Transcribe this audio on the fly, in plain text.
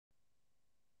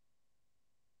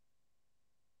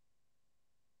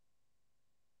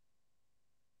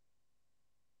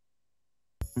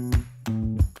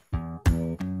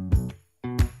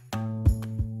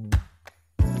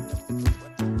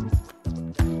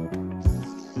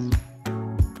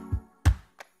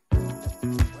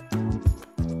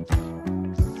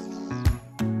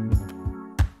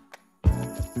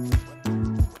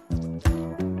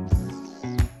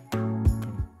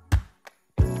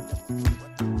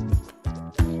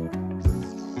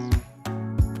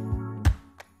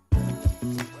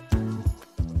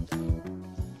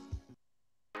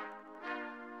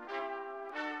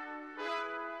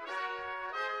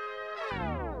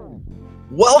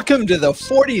Welcome to the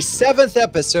 47th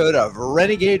episode of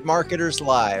Renegade Marketers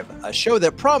Live, a show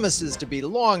that promises to be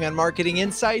long on marketing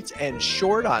insights and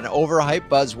short on overhyped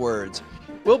buzzwords.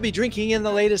 We'll be drinking in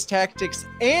the latest tactics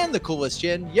and the coolest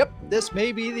gin. Yep, this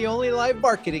may be the only live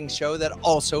marketing show that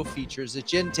also features a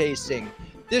gin tasting.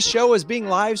 This show is being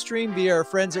live streamed via our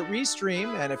friends at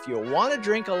Restream, and if you want to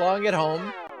drink along at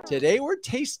home, today we're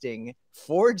tasting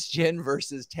Forged Gin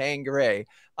versus Tanqueray.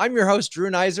 I'm your host,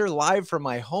 Drew Neiser, live from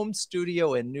my home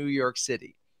studio in New York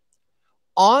City.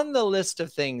 On the list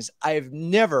of things I've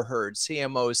never heard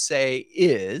CMOs say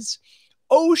is,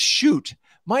 oh shoot,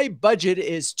 my budget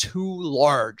is too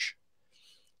large.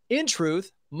 In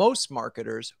truth, most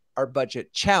marketers are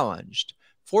budget challenged,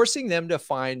 forcing them to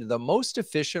find the most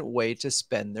efficient way to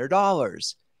spend their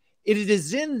dollars. It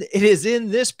is in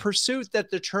this pursuit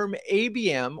that the term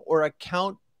ABM, or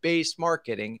account-based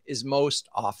marketing, is most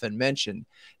often mentioned.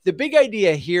 The big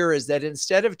idea here is that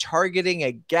instead of targeting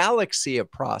a galaxy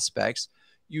of prospects,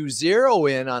 you zero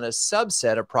in on a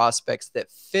subset of prospects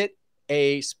that fit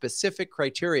a specific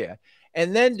criteria.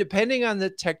 And then depending on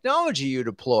the technology you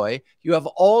deploy, you have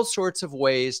all sorts of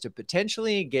ways to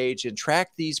potentially engage and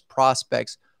track these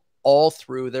prospects all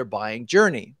through their buying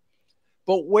journey.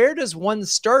 But where does one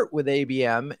start with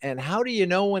ABM, and how do you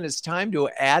know when it's time to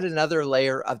add another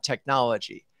layer of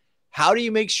technology? How do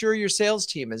you make sure your sales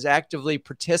team is actively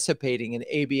participating in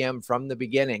ABM from the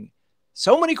beginning?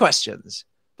 So many questions,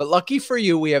 but lucky for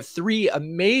you, we have three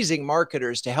amazing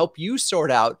marketers to help you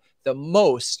sort out the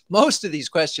most of these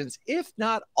questions, if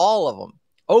not all of them.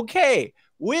 Okay,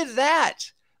 with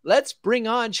that, let's bring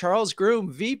on Charles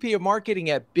Groome, VP of Marketing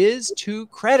at Biz2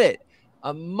 Credit.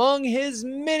 Among his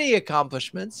many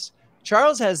accomplishments,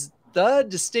 Charles has the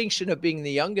distinction of being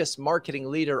the youngest marketing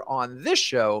leader on this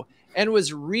show and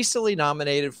was recently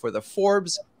nominated for the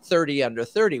Forbes 30 Under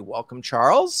 30. Welcome,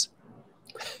 Charles.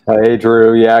 Hey,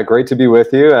 Drew. Yeah, great to be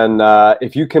with you. And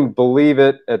if you can believe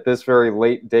it, at this very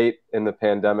late date in the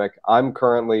pandemic, I'm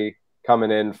currently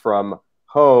coming in from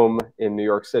home in New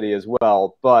York City as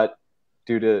well. But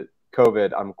due to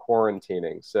COVID, I'm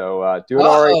quarantining. So doing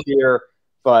all right here.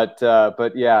 But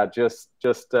yeah, just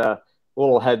a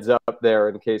little heads up there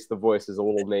in case the voice is a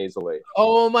little nasally.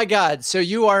 Oh my God! So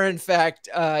you are, in fact,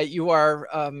 you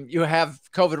have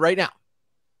COVID right now.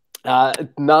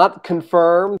 Not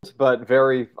confirmed, but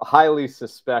very highly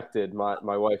suspected. My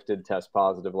wife did test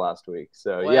positive last week.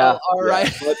 So well, yeah, all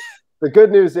right. But the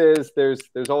good news is there's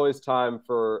always time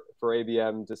for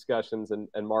ABM discussions,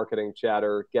 and marketing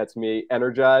chatter gets me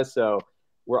energized. So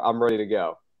I'm ready to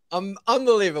go.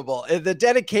 Unbelievable. The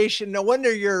dedication. No wonder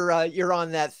you're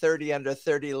on that 30 Under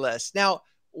 30 list. Now,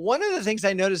 one of the things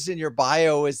I noticed in your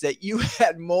bio is that you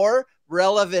had more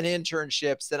relevant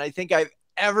internships than I think I've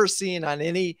ever seen on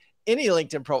any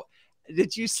LinkedIn profile.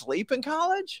 Did you sleep in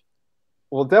college?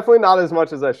 Well, definitely not as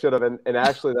much as I should have. And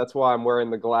actually, that's why I'm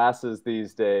wearing the glasses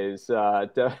these days.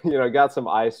 Got some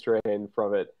eye strain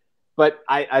from it. But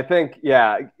I think,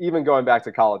 yeah, even going back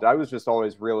to college, I was just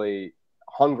always really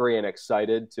hungry and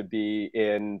excited to be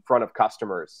in front of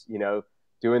customers,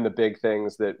 doing the big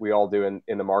things that we all do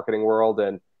in the marketing world.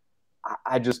 And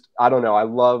I don't know, I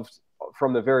loved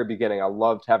from the very beginning, I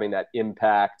loved having that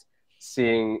impact,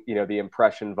 seeing, the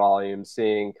impression volume,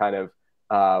 seeing kind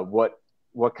of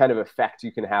what kind of effect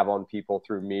you can have on people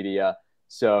through media.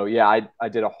 So yeah, I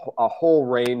did a whole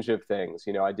range of things.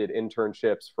 I did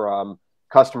internships from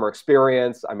customer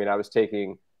experience. I mean, I was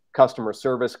taking customer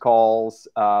service calls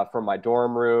from my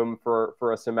dorm room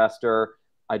for a semester.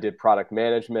 I did product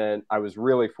management. I was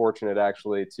really fortunate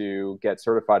actually to get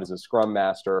certified as a Scrum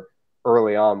Master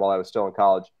early on while I was still in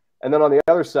college. And then on the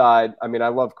other side, I mean, I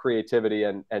love creativity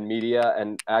and media.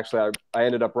 And actually, I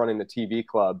ended up running the TV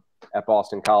club at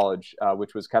Boston College,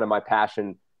 which was kind of my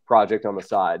passion project on the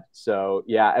side. So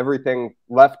yeah, everything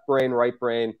left brain, right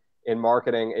brain in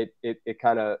marketing, it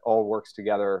kind of all works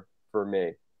together for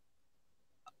me.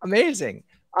 Amazing.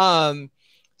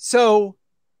 So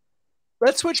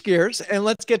let's switch gears and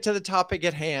let's get to the topic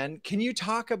at hand. Can you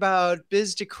talk about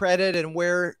Biz2 Credit and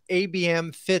where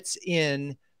ABM fits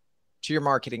in to your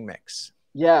marketing mix?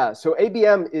 Yeah, so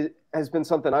has been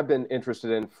something I've been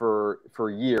interested in for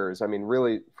years. I mean,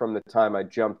 really from the time I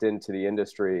jumped into the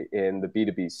industry in the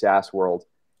B2B SaaS world.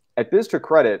 At Biz to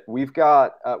Credit, we're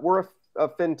a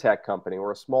fintech company.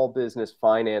 We're a small business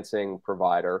financing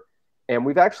provider, and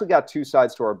we've actually got two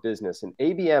sides to our business. And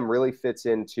ABM really fits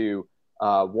into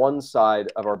one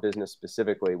side of our business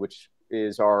specifically, which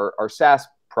is our SaaS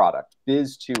product,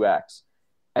 Biz2X.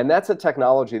 And that's a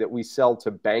technology that we sell to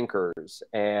bankers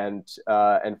and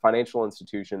financial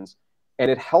institutions, and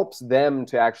it helps them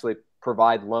to actually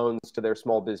provide loans to their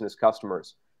small business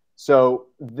customers. So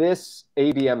this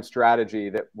ABM strategy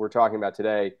that we're talking about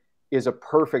today is a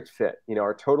perfect fit. You know,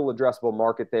 our total addressable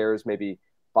market there is maybe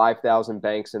 5,000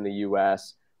 banks in the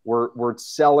U.S. We're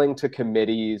selling to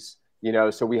committees, you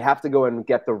know, so we have to go and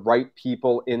get the right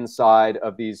people inside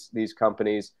of these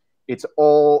companies. It's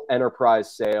all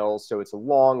enterprise sales, so it's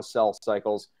long sell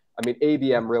cycles. I mean,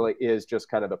 ABM really is just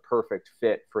kind of the perfect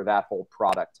fit for that whole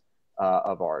product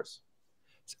of ours.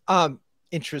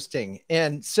 Interesting.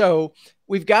 And so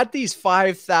we've got these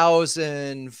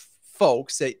 5,000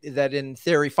 folks that in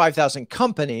theory, 5,000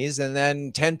 companies and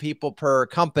then 10 people per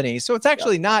company. So it's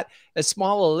actually not as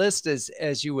small a list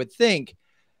as you would think.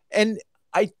 And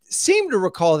I seem to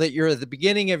recall that you're at the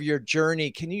beginning of your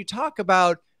journey. Can you talk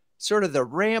about sort of the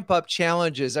ramp up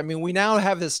challenges? I mean, we now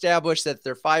have established that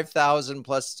there are 5,000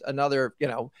 plus another,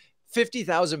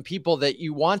 50,000 people that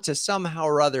you want to somehow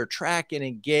or other track and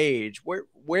engage.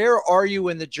 Where are you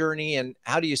in the journey, and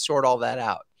how do you sort all that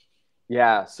out?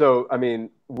 Yeah. So, I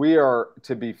mean,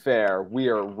 to be fair, we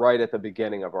are right at the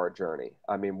beginning of our journey.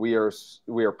 I mean, we are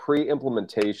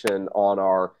pre-implementation on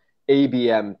our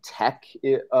ABM tech,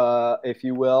 if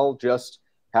you will, just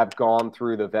have gone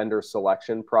through the vendor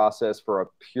selection process for a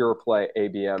pure play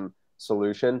ABM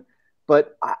solution.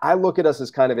 But I look at us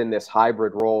as kind of in this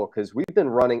hybrid role because we've been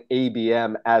running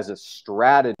ABM as a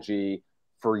strategy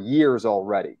for years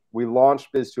already. We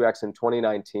launched Biz2X in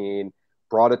 2019,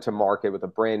 brought it to market with a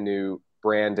brand new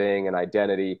branding and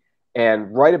identity.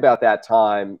 And right about that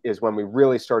time is when we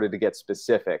really started to get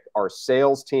specific. Our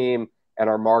sales team and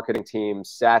our marketing team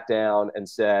sat down and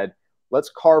said, let's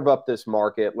carve up this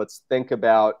market. Let's think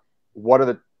about what are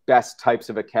the best types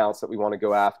of accounts that we want to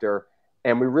go after.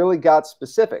 And we really got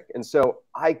specific. And so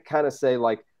I kind of say,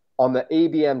 like, on the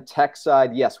ABM tech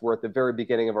side, yes, we're at the very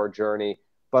beginning of our journey.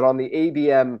 But on the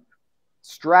ABM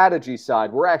strategy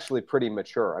side, we're actually pretty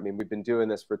mature. I mean, we've been doing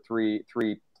this for three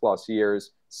plus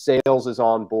years. Sales is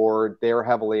on board. They're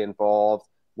heavily involved.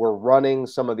 We're running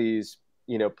some of these,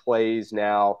 plays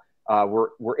now.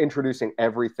 We're introducing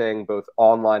everything, both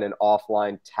online and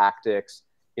offline tactics,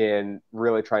 in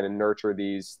really trying to nurture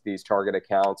these target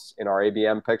accounts in our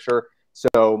ABM picture.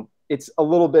 So it's a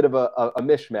little bit of a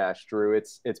mishmash, Drew.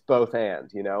 It's both and.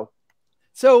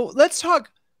 So let's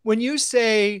talk. When you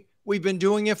say we've been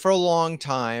doing it for a long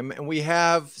time and we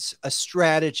have a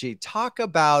strategy, talk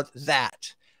about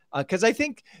that. Because I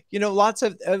think, lots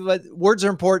of words are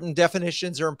important.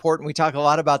 Definitions are important. We talk a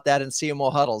lot about that in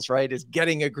CMO Huddles, right? Is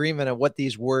getting agreement on what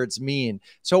these words mean.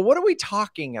 So what are we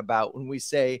talking about when we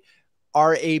say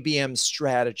our ABM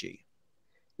strategy?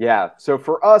 Yeah. So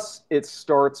for us, it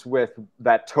starts with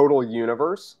that total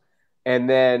universe. And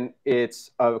then it's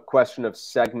a question of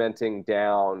segmenting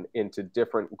down into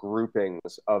different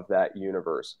groupings of that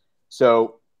universe.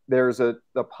 So there's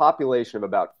the population of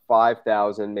about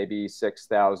 5,000, maybe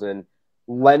 6,000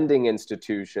 lending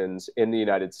institutions in the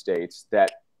United States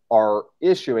that are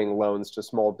issuing loans to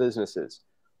small businesses.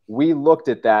 We looked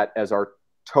at that as our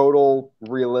total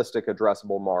realistic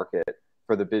addressable market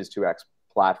for the Biz2X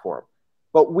platform.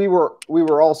 But we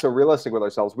were also realistic with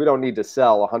ourselves. We don't need to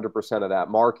sell 100% of that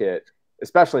market,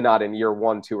 especially not in year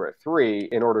 1, 2, or 3,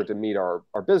 in order to meet our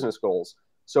business goals.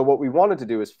 So what we wanted to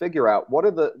do is figure out what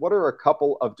are a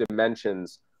couple of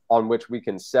dimensions on which we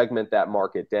can segment that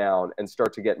market down and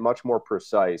start to get much more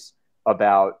precise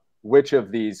about which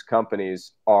of these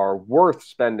companies are worth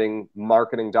spending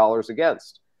marketing dollars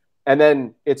against. And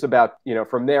then it's about,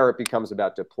 from there it becomes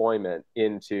about deployment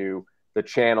into the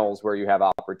channels where you have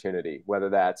opportunity, whether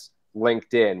that's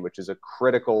LinkedIn, which is a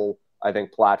critical, I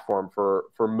think, platform for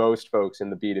most folks in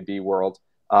the B2B world.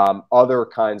 Other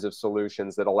kinds of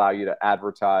solutions that allow you to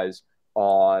advertise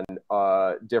on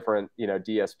different,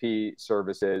 DSP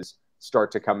services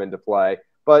start to come into play.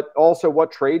 But also,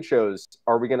 what trade shows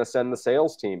are we going to send the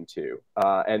sales team to?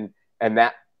 And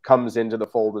that comes into the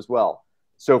fold as well.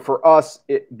 So for us,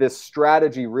 this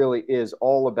strategy really is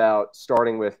all about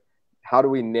starting with how do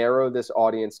we narrow this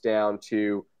audience down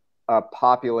to a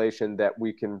population that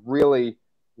we can really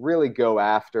go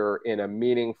after in a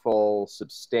meaningful,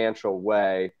 substantial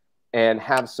way and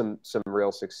have some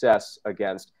real success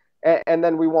against. And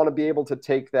then we want to be able to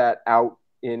take that out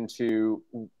into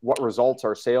what results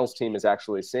our sales team is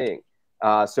actually seeing.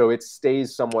 So it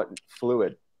stays somewhat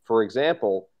fluid. For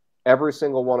example, every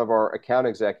single one of our account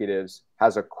executives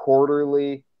has a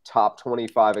quarterly top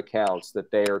 25 accounts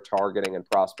that they are targeting and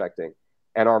prospecting.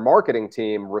 And our marketing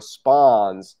team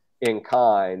responds in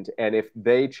kind. And if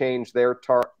they change their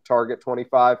target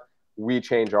 25, we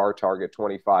change our target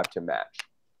 25 to match.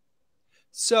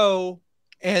 So,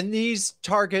 and these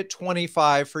target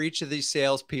 25 for each of these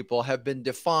salespeople have been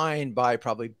defined by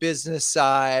probably business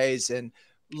size and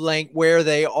length, where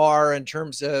they are in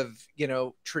terms of, you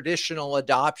know, traditional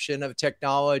adoption of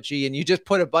technology. And you just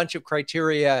put a bunch of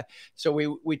criteria.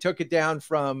 So we took it down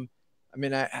from, I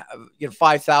mean,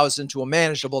 5,000 to a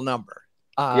manageable number.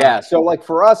 Yeah. So like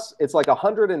for us, it's like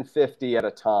 150 at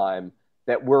a time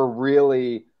that we're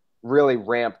really, really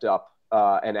ramped up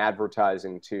and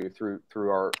advertising to through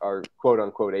our quote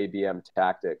unquote ABM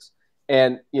tactics.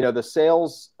 And, you know, the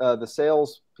sales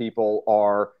people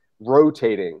are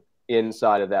rotating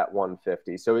inside of that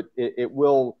 150. So it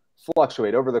will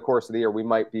fluctuate over the course of the year. We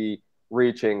might be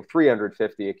reaching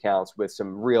 350 accounts with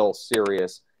some real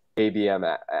serious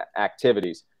ABM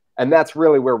activities. And that's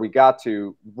really where we got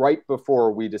to right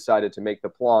before we decided to make the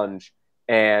plunge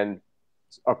and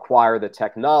acquire the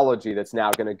technology that's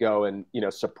now going to go and, you know,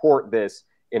 support this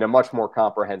in a much more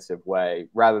comprehensive way,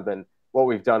 rather than what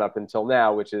we've done up until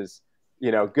now, which is,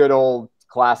 you know, good old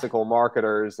classical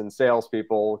marketers and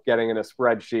salespeople getting in a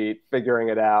spreadsheet, figuring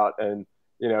it out, and,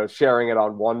 you know, sharing it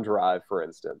on OneDrive, for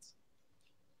instance.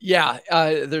 Yeah,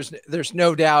 there's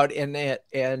no doubt in that.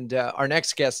 And our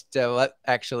next guest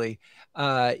actually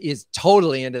is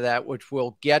totally into that, which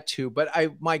we'll get to. But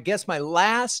my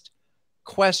last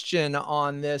question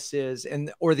on this is,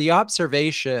 or the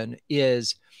observation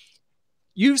is,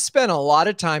 you've spent a lot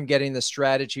of time getting the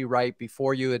strategy right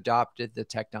before you adopted the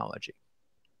technology.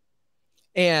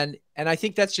 And I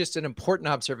think that's just an important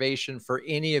observation for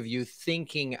any of you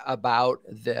thinking about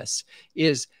this.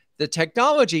 Is the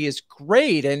technology is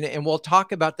great, and we'll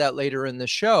talk about that later in the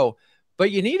show, but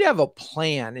you need to have a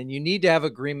plan and you need to have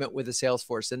agreement with the sales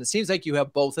force. And it seems like you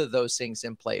have both of those things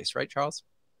in place, right, Charles?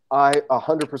 I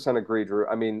 100% agree, Drew.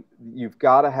 I mean, you've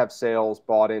got to have sales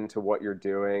bought into what you're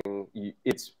doing.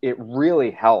 It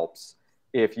really helps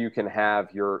if you can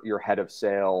have your head of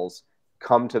sales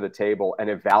come to the table and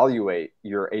evaluate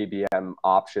your ABM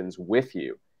options with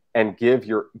you and give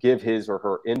his or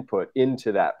her input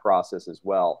into that process as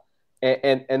well.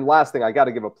 And last thing, I got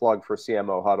to give a plug for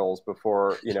CMO Huddles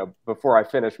before I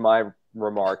finish my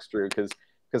remarks, Drew,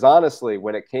 because honestly,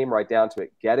 when it came right down to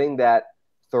it, getting that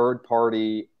third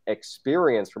party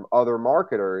experience from other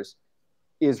marketers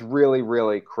is really,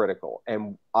 really critical.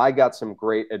 And I got some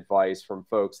great advice from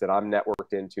folks that I'm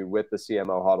networked into with the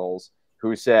CMO Huddles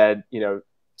who said, you know,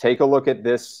 take a look at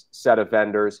this set of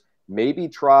vendors, maybe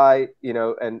try, you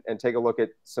know, and take a look at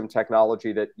some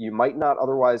technology that you might not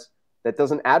otherwise, that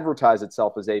doesn't advertise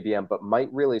itself as ABM, but might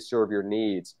really serve your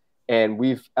needs. And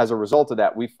as a result of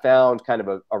that, we've found kind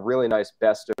of a really nice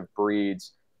best of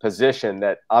breeds position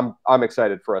that I'm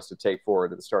excited for us to take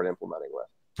forward and start implementing with.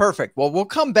 Perfect. Well, we'll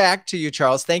come back to you,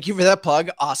 Charles. Thank you for that plug.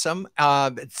 Awesome.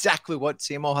 Exactly what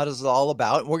CMO Huddles is all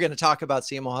about. We're going to talk about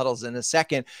CMO Huddles in a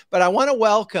second, but I want to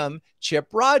welcome Chip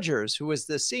Rodgers, who is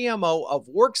the CMO of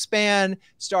WorkSpan,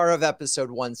 star of episode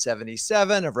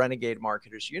 177 of Renegade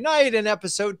Marketers Unite, and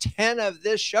episode 10 of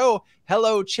this show.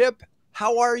 Hello, Chip.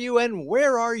 How are you and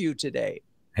where are you today?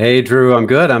 Hey, Drew. I'm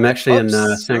good. I'm actually in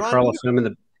San Carlos.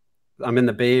 I'm in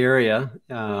the Bay Area,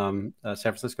 San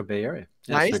Francisco Bay Area.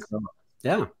 Yeah, nice.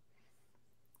 Yeah.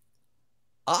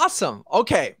 Awesome.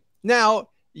 Okay. Now,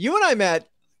 you and I met,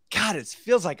 God, it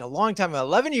feels like a long time,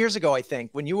 11 years ago, I think,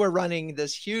 when you were running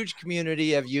this huge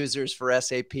community of users for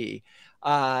SAP.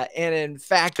 And in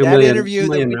fact, 2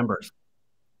 million members.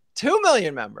 2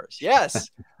 million members.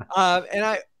 Yes.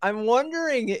 And I'm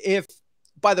wondering if,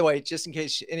 by the way, just in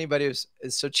case anybody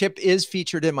so Chip is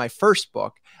featured in my first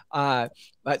book. But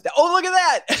oh, look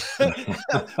at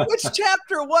that. Which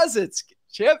chapter was it,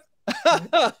 Chip?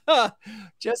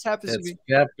 Just happens to be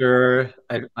chapter.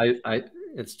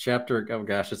 It's chapter. Oh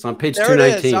gosh, it's on page there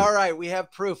 219. It is. All right, we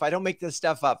have proof. I don't make this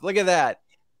stuff up. Look at that.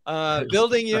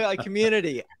 Building a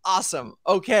community. Awesome.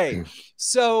 Okay,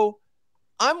 so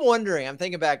I'm wondering. I'm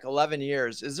thinking back 11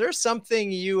 years. Is there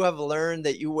something you have learned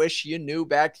that you wish you knew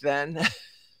back then?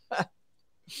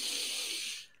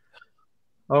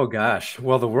 Oh gosh.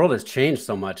 Well, the world has changed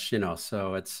so much, you know.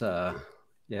 So it's quite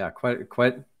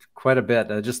a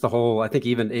bit. Just the whole, I think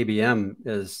even ABM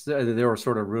there were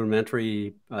sort of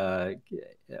rudimentary,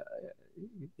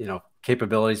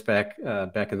 capabilities back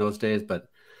in those days, but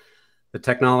the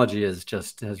technology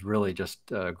has really just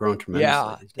grown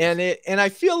tremendously. Yeah, and I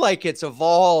feel like it's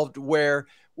evolved where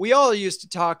we all used to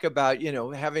talk about,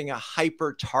 having a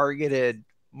hyper targeted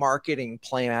marketing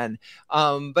plan.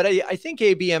 But I think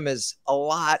ABM is a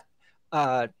lot,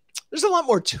 there's a lot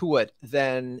more to it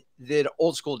than the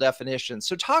old school definition.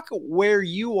 So talk where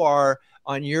you are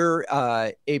on your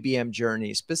ABM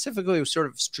journey, specifically sort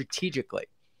of strategically.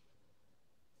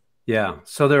 Yeah.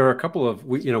 So there are a couple of,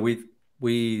 we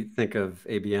think of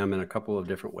ABM in a couple of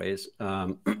different ways.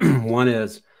 One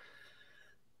is,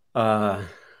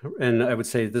 and I would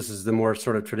say this is the more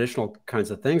sort of traditional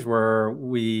kinds of things where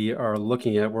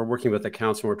we're working with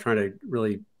accounts and we're trying to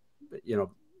really,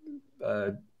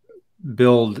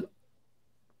 build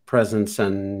presence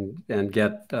and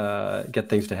get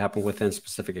things to happen within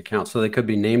specific accounts. So they could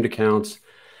be named accounts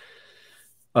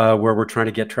where we're trying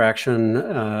to get traction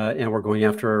and we're going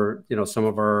after, some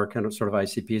of our kind of sort of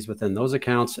ICPs within those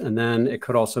accounts. And then it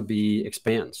could also be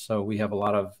expands. So we have a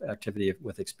lot of activity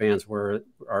with expands where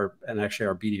our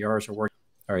BDRs are working,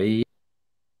 our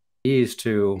AEs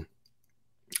to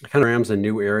kind of programs in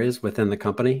new areas within the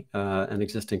company, an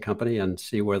existing company, and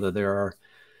see whether there are,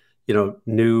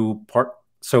 new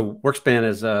So WorkSpan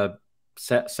is a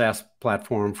SaaS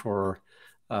platform for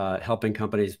helping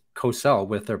companies co-sell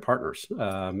with their partners.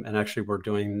 And actually we're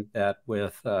doing that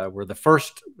with, we're the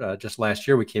first, just last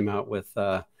year, we came out with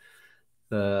the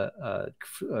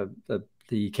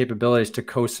capabilities to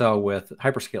co-sell with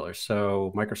hyperscalers.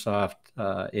 So Microsoft,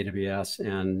 AWS,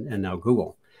 and now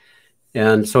Google.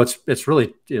 And so it's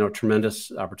really,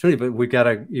 tremendous opportunity, but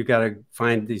you've got to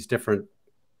find these different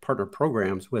partner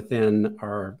programs within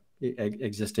our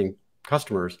existing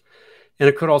customers. And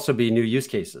it could also be new use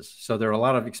cases. So there are a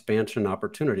lot of expansion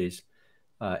opportunities.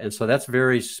 And so that's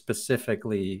very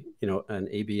specifically, an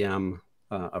ABM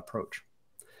approach.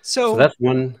 So that's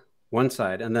one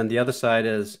side. And then the other side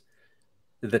is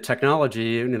the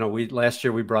technology. Last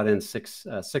year we brought in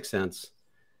 6sense,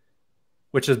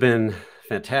 which has been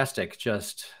fantastic.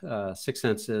 Just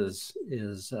 6sense is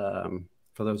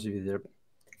for those of you that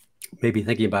may be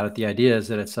thinking about it, the idea is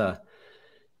that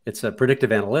it's a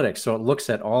predictive analytics. So it looks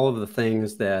at all of the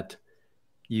things that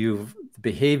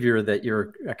behavior that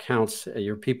your accounts,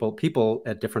 your people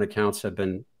at different accounts have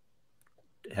been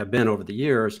over the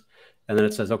years. And then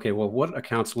it says, okay, well, what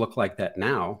accounts look like that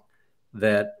now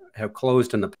that have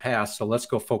closed in the past? So let's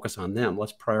go focus on them.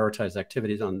 Let's prioritize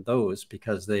activities on those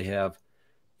because they have,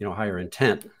 higher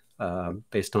intent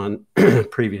based on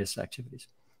previous activities.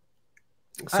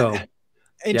 So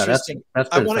interesting. That's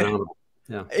been phenomenal.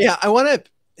 Yeah, I want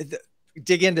to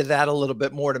dig into that a little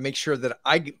bit more to make sure that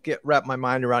I wrap my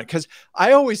mind around it, because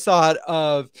I always thought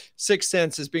of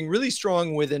 6sense as being really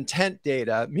strong with intent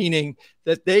data, meaning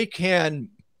that they can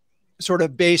sort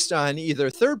of based on either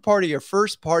third party or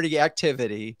first party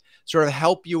activity, sort of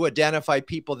help you identify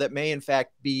people that may in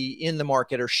fact be in the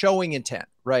market or showing intent,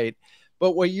 right?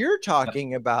 But what you're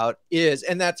talking about is,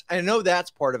 and I know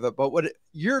that's part of it, but what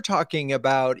you're talking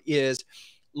about is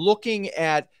looking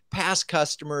at past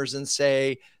customers and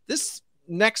say, this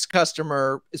next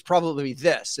customer is probably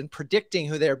this, and predicting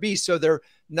who they'll be. So they're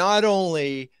not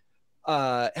only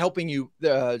helping you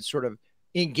sort of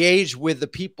engage with the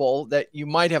people that you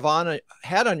might have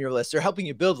had on your list, they're helping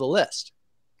you build the list.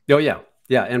 Oh yeah.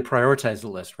 Yeah. And prioritize the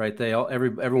list, right?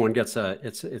 Everyone gets coming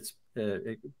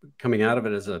out of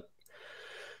it as a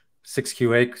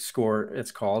 6QA score,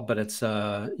 it's called, but it's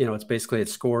basically, it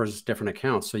scores different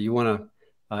accounts. So you want to,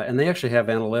 and they actually have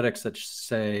analytics that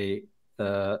say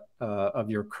of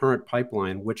your current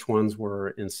pipeline, which ones were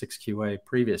in 6QA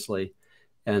previously.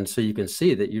 And so you can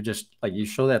see that you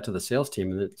show that to the sales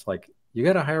team, and it's like, you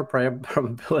got a higher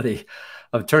probability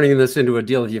of turning this into a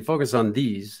deal if you focus on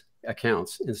these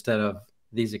accounts instead of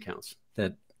these accounts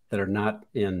that are not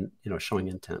in, showing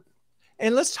intent.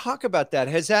 And let's talk about that.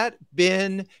 Has that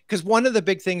been, because one of the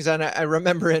big things, and I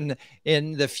remember in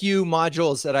the few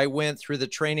modules that I went through the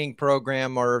training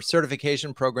program or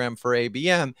certification program for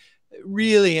ABM,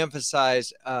 really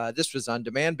emphasized, this was on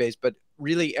demand based, but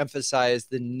really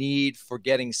emphasized the need for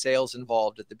getting sales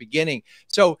involved at the beginning.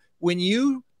 So when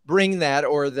you bring that,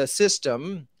 or the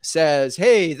system says,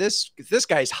 hey, this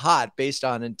guy's hot based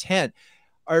on intent,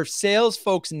 are sales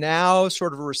folks now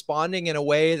sort of responding in a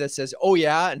way that says, oh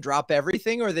yeah, and drop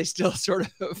everything? Or are they still sort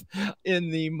of in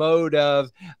the mode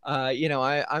of,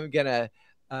 I'm going to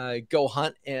go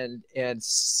hunt and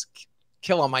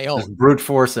kill on my own? Just brute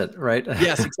force it, right?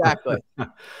 Yes, exactly.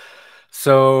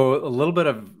 So a little bit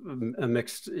of a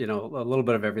mixed, a little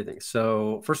bit of everything.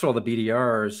 So first of all, the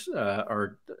BDRs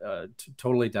are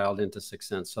totally dialed into 6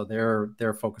 Sense. So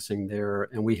they're focusing there,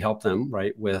 and we help them,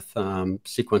 right, with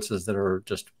sequences that are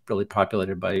just really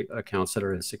populated by accounts that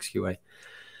are in 6QA.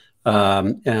 So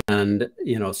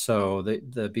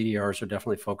the BDRs are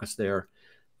definitely focused there.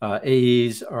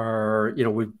 AEs are,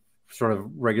 we sort of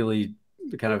regularly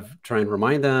kind of try and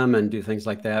remind them and do things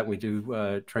like that. We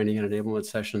do training and enablement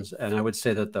sessions. And I would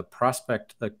say that the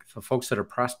folks that are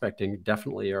prospecting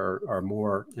definitely are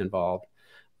more involved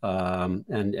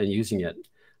and using it.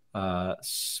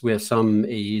 We have some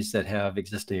AEs that have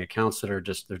existing accounts that are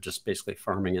they're just basically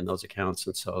farming in those accounts.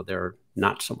 And so they're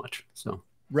not so much. So.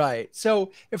 Right.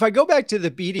 So if I go back to the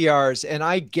BDRs and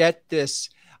I get this,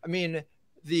 I mean,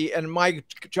 and my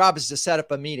job is to set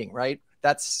up a meeting, right?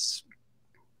 That's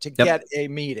to get a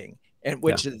meeting, and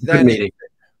which is then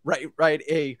right.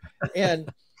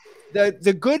 And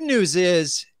the good news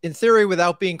is, in theory,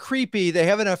 without being creepy, they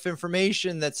have enough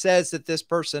information that says that this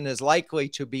person is likely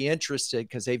to be interested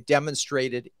because they've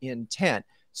demonstrated intent.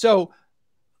 So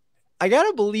I got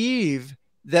to believe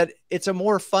that it's a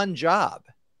more fun job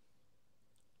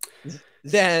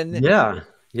than right.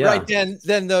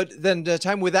 Then the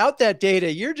time without that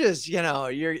data, you're just,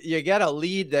 you get a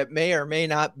lead that may or may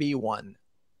not be one.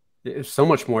 There's so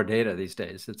much more data these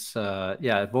days. It's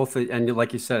both, and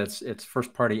like you said, it's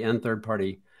first party and third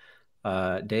party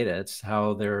data. It's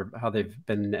how they've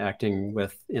been acting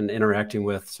with and interacting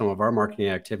with some of our marketing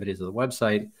activities of the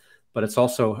website, but it's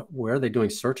also where are they doing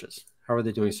searches? How are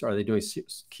they doing? Are they doing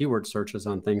keyword searches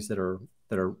on things that are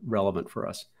relevant for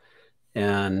us?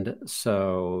 And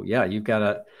so you've got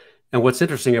to. And what's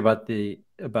interesting about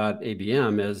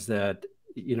ABM is that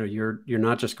you're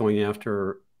not just going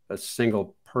after a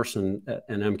single person,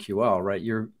 an MQL, right?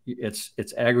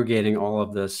 It's aggregating all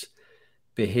of this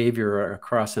behavior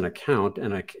across an account,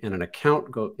 and an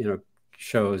account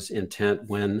shows intent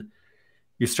when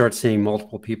you start seeing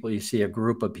multiple people. You see a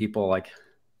group of people, like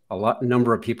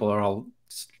number of people are all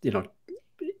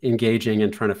engaging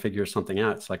and trying to figure something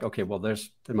out. It's like, okay, well, there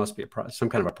must be some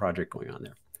kind of a project going on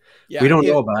there. Yeah, we don't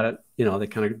know about it.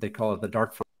 They call it the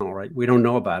dark funnel, right? We don't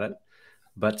know about it,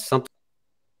 but something's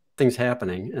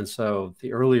happening. And so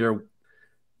the earlier,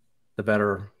 the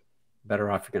better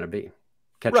off you're going to be.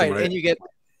 Right. And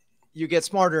you get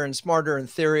smarter and smarter in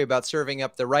theory about serving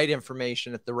up the right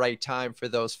information at the right time for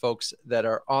those folks that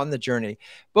are on the journey.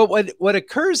 But what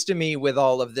occurs to me with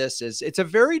all of this is it's a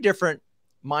very different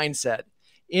mindset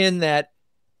in that,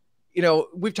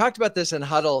 we've talked about this in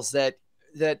huddles that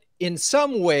in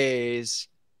some ways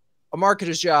a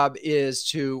marketer's job is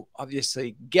to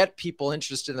obviously get people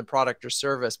interested in the product or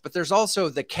service, but there's also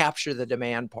the capture the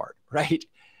demand part, right?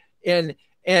 And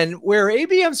where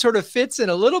ABM sort of fits in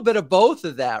a little bit of both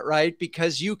of that, right?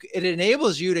 Because it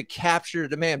enables you to capture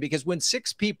demand, because when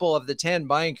 6 people of the 10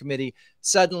 buying committee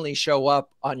suddenly show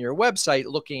up on your website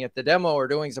looking at the demo or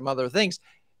doing some other things,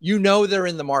 they're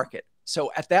in the market. So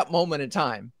at that moment in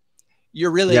time,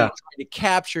 you're really trying to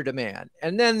capture demand.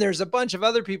 And then there's a bunch of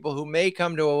other people who may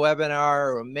come to a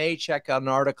webinar or may check an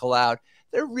article out.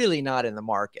 They're really not in the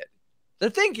market. They're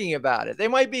thinking about it. They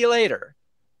might be later,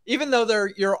 even though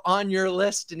you're on your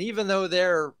list. And even though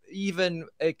they're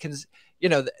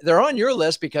they're on your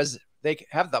list because they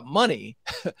have the money,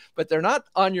 but they're not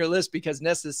on your list because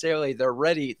necessarily they're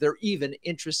ready. They're even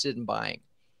interested in buying.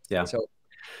 Yeah. So,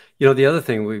 the other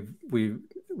thing we've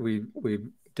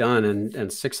done,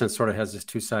 and 6 Sense sort of has these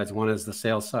two sides. One is the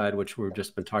sales side, which we've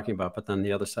just been talking about, but then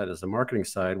the other side is the marketing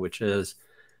side, which is,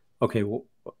 okay, well,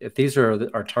 if these are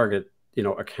our target,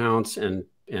 accounts and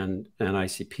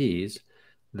ICPs,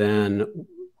 then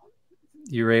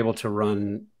you're able to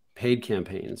run paid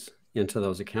campaigns into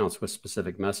those accounts with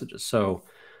specific messages. So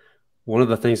one of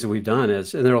the things that we've done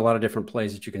is, and there are a lot of different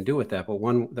plays that you can do with that, but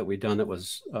one that we've done that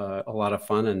was a lot of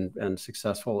fun and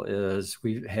successful is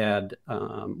we've had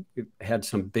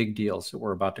some big deals that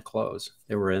we're about to close.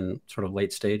 They were in sort of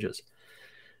late stages,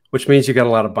 which means you got a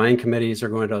lot of buying committees. They're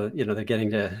going to,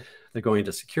 they're going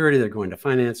to security, they're going to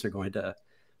finance, they're going to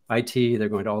IT, they're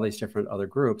going to all these different other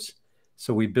groups.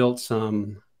 So we built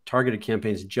some targeted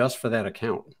campaigns just for that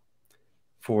account,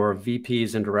 for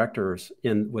VPs and directors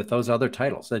with those other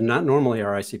titles. They're not normally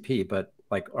our ICP, but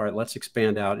like, all right, let's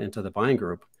expand out into the buying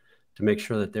group to make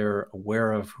sure that they're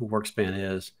aware of who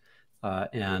WorkSpan is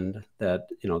and that,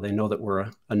 they know that we're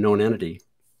a known entity.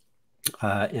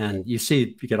 And you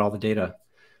get all the data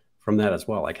from that as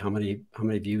well, like how many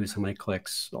views, how many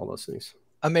clicks, all those things.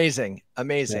 Amazing.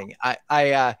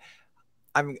 Yeah.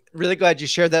 I'm really glad you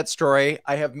shared that story.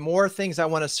 I have more things I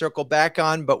want to circle back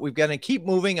on, but we've got to keep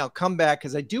moving. I'll come back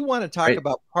because I do want to talk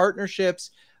about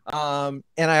partnerships. And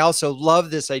I also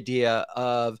love this idea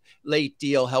of late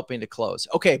deal helping to close.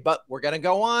 Okay, but we're going to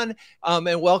go on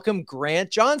and welcome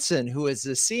Grant Johnson, who is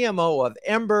the CMO of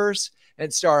Emburse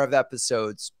and star of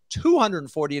episodes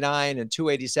 249 and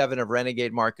 287 of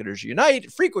Renegade Marketers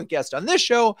Unite, frequent guest on this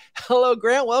show. Hello,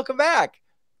 Grant. Welcome back.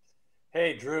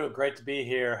 Hey, Drew, great to be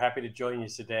here. Happy to join you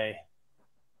today.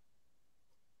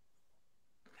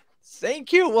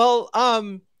 Thank you. Well,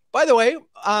 by the way,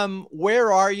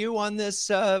 where are you on this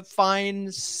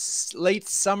fine late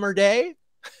summer day?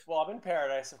 Well, I'm in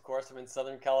paradise, of course. I'm in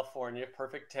Southern California,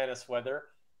 perfect tennis weather.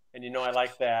 And, you know, I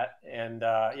like that. And,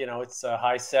 you know, it's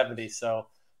high 70s, so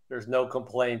there's no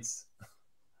complaints.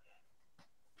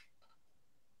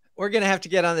 We're going to have to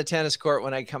get on the tennis court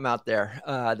when I come out there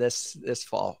this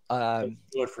fall. Do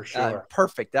it for sure.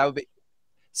 Perfect. That would be.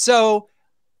 So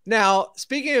now,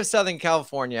 speaking of Southern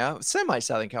California,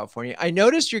 semi-Southern California, I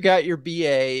noticed you got your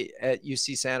BA at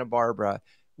UC Santa Barbara,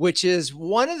 which is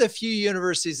one of the few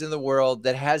universities in the world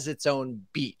that has its own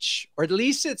beach, or at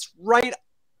least it's right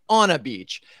on a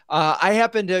beach. I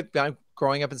happen to, I'm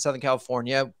growing up in Southern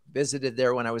California, visited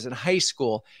there when I was in high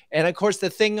school. And of course, the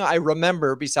thing I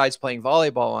remember, besides playing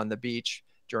volleyball on the beach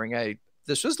during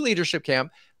this was leadership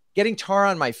camp, getting tar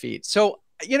on my feet. So,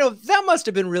 you know, that must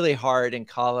have been really hard in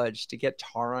college to get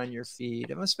tar on your feet.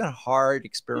 It must have been a hard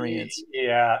experience.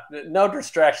 Yeah, no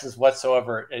distractions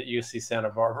whatsoever at UC Santa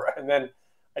Barbara. And then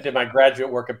I did my graduate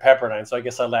work at Pepperdine, so I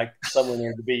guess I like somewhere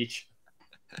near the beach.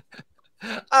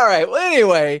 All right. Well,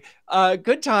 anyway,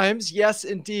 good times. Yes,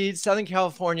 indeed. Southern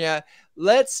California.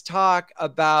 Let's talk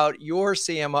about your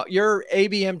CMO, your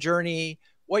ABM journey,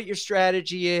 what your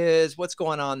strategy is, what's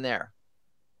going on there.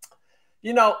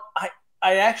 You know,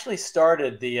 I actually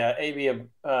started the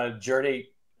ABM journey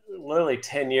literally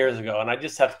 10 years ago. And I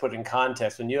just have to put it in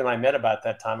context. When you and I met about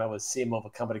that time, I was CMO of a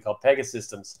company called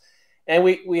Pegasystems. And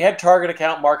we had target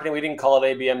account marketing. We didn't call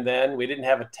it ABM then. We didn't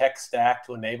have a tech stack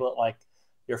to enable it like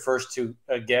your first two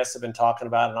guests have been talking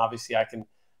about. And obviously I can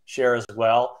share as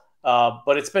well.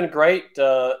 But it's been great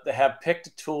to have picked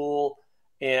a tool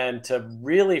and to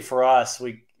really, for us,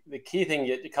 the key thing,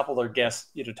 a couple of our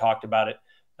guests, talked about it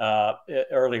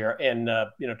earlier, and,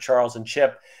 Charles and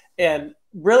Chip, and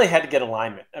really had to get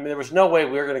alignment. I mean, there was no way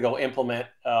we were going to go implement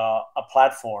a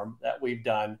platform that we've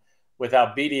done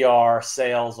without BDR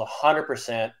sales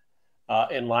 100%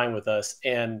 in line with us.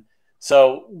 And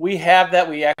so we have that.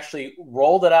 We actually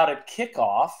rolled it out at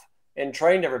kickoff and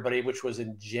trained everybody, which was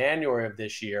in January of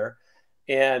this year.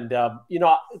 And,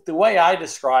 the way I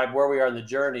describe where we are in the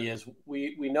journey is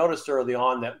we noticed early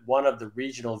on that one of the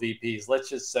regional VPs, let's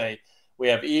just say we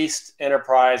have East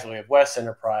Enterprise, we have West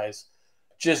Enterprise,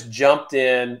 just jumped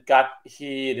in,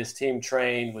 he and his team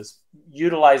trained, was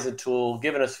utilizing the tool,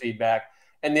 giving us feedback,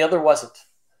 and the other wasn't.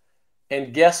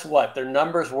 And guess what? Their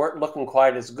numbers weren't looking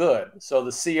quite as good. So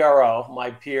the CRO,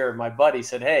 my peer, my buddy,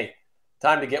 said, hey,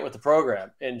 time to get with the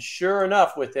program. And sure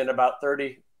enough, within about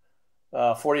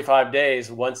 45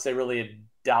 days, once they really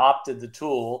adopted the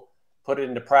tool, put it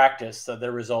into practice,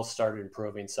 their results started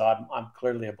improving. So I'm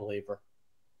clearly a believer.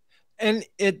 And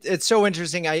it's so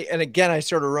interesting. I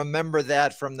sort of remember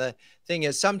that from the thing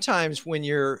is sometimes when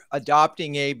you're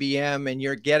adopting ABM and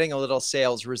you're getting a little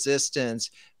sales resistance,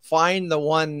 find the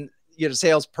one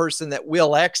salesperson that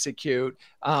will execute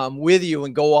with you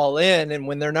and go all in. And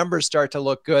when their numbers start to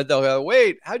look good, they'll go,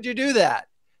 wait, how'd you do that?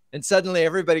 And suddenly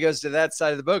everybody goes to that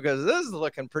side of the boat because this is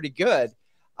looking pretty good.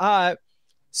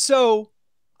 So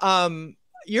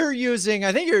you're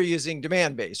using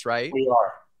demand-based, right? We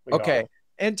are. Okay.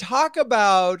 And talk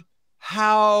about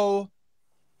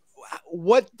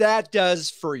what that does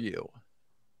for you.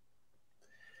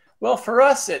 Well, for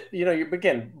us,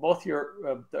 again, both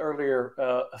the earlier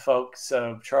folks,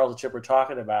 Charles and Chip, were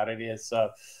talking about it. Is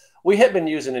we had been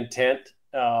using intent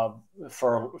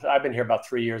I've been here about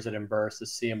 3 years at Emburse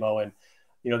as CMO, and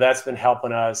that's been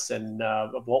helping us. And I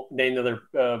won't name the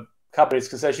other companies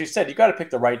because, as you said, you got to pick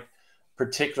the right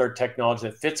particular technology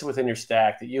that fits within your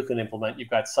stack that you can implement. You've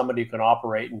got somebody who can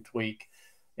operate and tweak,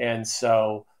 and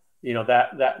so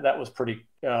that was pretty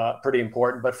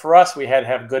important. But for us, we had to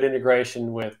have good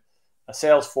integration with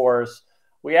Salesforce.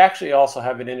 We actually also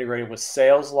have it integrated with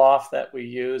SalesLoft that we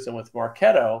use and with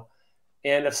Marketo.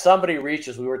 And if somebody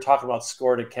reaches, we were talking about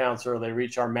scored accounts, or they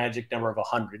reach our magic number of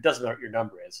 100, it doesn't matter what your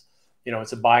number is.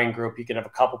 It's a buying group. You can have a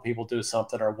couple people do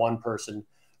something, or one person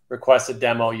request a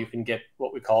demo. You can get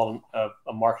what we call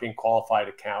a marketing qualified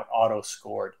account, auto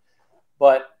scored.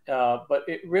 But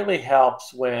it really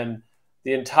helps when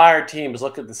the entire team is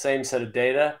looking at the same set of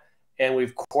data and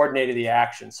we've coordinated the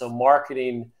action. So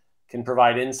marketing can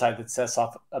provide insight that sets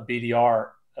off a BDR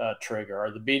trigger,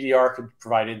 or the BDR could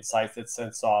provide insights that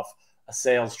sets off a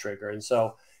sales trigger. And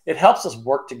so it helps us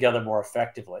work together more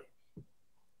effectively.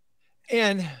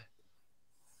 And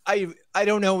I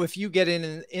don't know if you get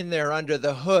in there under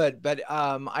the hood, but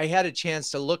I had a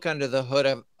chance to look under the hood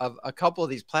of a couple of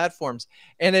these platforms,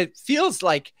 and it feels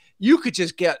like you could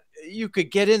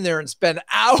get in there and spend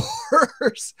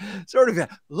hours sort of,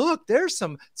 look, there's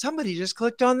somebody just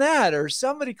clicked on that, or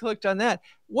somebody clicked on that.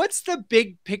 What's the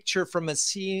big picture from a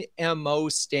CMO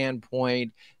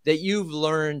standpoint that you've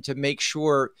learned to make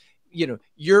sure,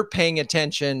 you're paying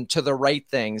attention to the right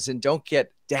things and don't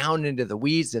get down into the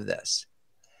weeds of this?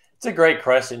 It's a great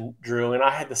question, Drew. And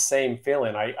I had the same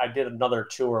feeling. I did another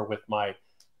tour with my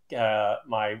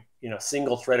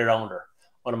single threaded owner,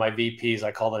 one of my VPs.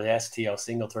 I call it STO,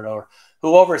 single thread owner,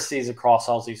 who oversees across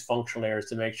all these functional areas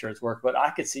to make sure it's work. But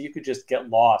I could see you could just get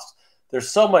lost.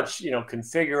 There's so much,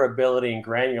 configurability and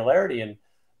granularity and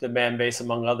demand base,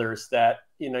 among others, that,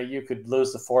 you could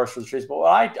lose the forest for the trees. But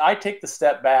I take the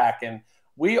step back, and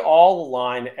we all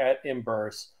align at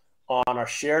Emburse on our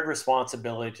shared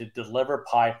responsibility to deliver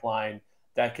pipeline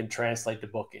that can translate to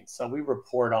bookings. So we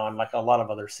report on, like a lot of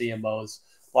other CMOs,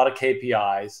 a lot of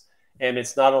KPIs, and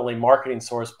it's not only marketing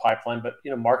source pipeline, but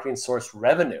marketing source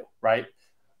revenue, right?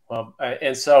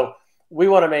 And so we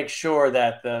want to make sure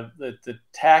that the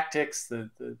tactics, the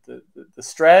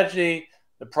strategy,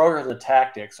 the program, the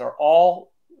tactics are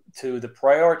all to the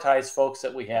prioritized folks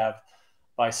that we have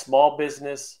by small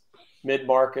business,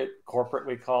 mid-market, corporate,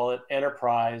 we call it,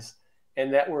 enterprise,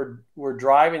 and that we're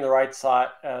driving the right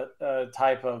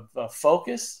type of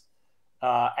focus,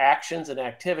 actions, and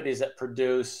activities that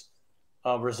produce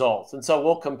results. And so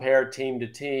we'll compare team to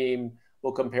team,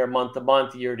 we'll compare month to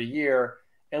month, year to year,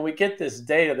 and we get this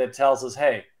data that tells us,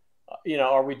 hey,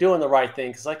 are we doing the right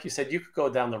thing? Because like you said, you could go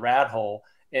down the rat hole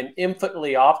and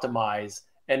infinitely optimize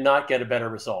and not get a better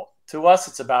result. To us,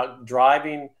 it's about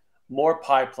driving more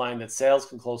pipeline that sales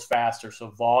can close faster, so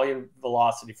volume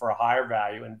velocity for a higher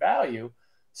value,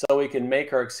 so we can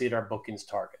make or exceed our bookings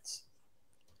targets.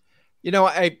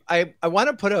 I want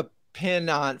to put a pin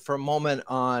on for a moment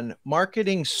on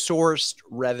marketing sourced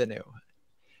revenue,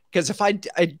 because if I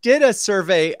did a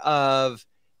survey of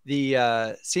the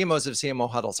CMOs of CMO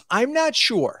Huddles, I'm not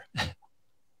sure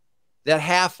that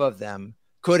half of them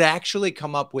could actually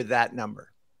come up with that number.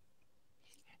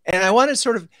 And I want to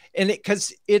sort of,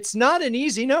 because it's not an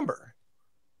easy number.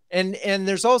 And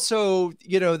there's also,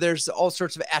 there's all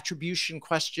sorts of attribution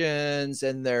questions,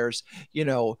 and there's,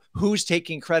 who's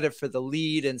taking credit for the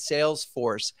lead and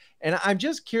Salesforce. And I'm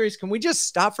just curious, can we just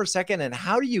stop for a second? And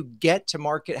how do you get to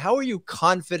market? How are you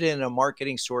confident in a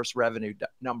marketing source revenue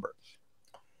number?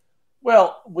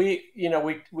 Well, we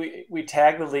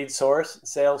tag the lead source,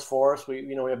 Salesforce.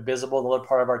 We have Visible, another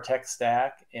part of our tech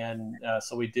stack, and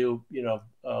so we do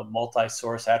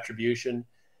multi-source attribution.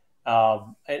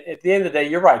 And at the end of the day,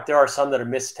 you're right. There are some that are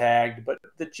mistagged, but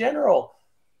the general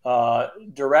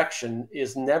direction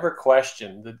is never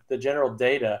questioned. The general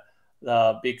data,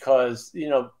 because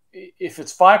if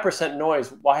it's 5%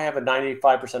 noise, why have a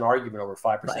 95% argument over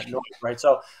 5% noise, right?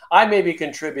 So I may be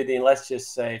contributing, let's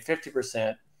just say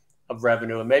 50% of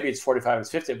revenue, and maybe it's 45 and it's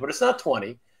 50, but it's not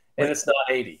 20 and it's not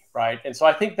 80, right? And so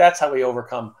I think that's how we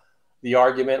overcome the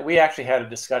argument. We actually had a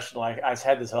discussion, like I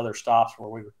had this other stops where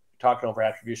we were talking over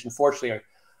attribution. Fortunately,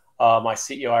 my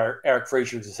CEO, Eric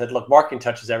Friedrich, said, look, marketing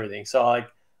touches everything. So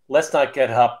let's not get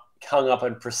hung up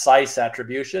on precise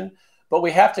attribution, but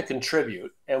we have to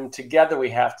contribute, and together we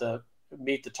have to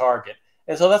meet the target.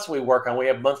 And so that's what we work on. We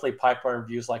have monthly pipeline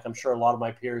reviews, like I'm sure a lot of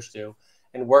my peers do,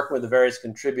 and working with the various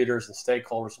contributors and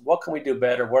stakeholders. What can we do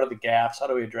better? What are the gaps? How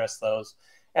do we address those?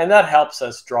 And that helps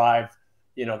us drive,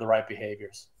 the right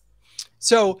behaviors.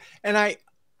 So, and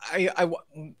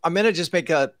I'm going to just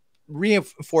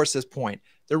reinforce this point.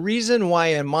 The reason why,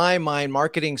 in my mind,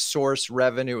 marketing source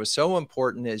revenue is so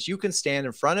important is you can stand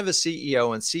in front of a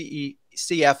CEO and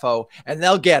CFO, and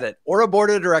they'll get it, or a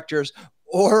board of directors,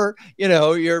 or,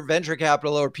 your venture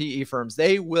capital or PE firms.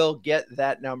 They will get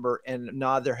that number and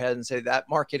nod their head and say that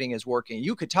marketing is working.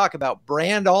 You could talk about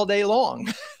brand all day long.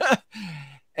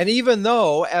 And even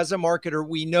though as a marketer,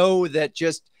 we know that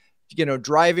just,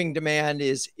 driving demand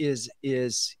is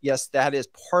yes, that is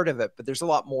part of it, but there's a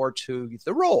lot more to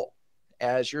the role.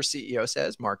 As your CEO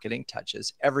says, marketing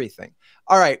touches everything.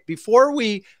 All right. Before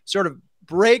we sort of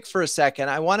break for a second,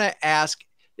 I want to ask,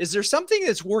 is there something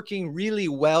that's working really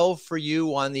well for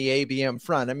you on the ABM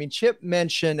front? I mean, Chip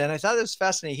mentioned, and I thought this was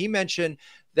fascinating. He mentioned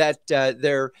that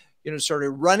they're, sort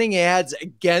of running ads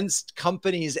against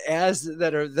companies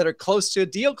that are close to a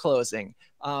deal closing.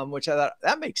 which I thought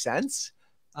that makes sense.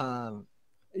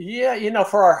 Yeah, you know,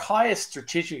 for our highest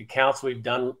strategic accounts, we've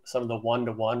done some of the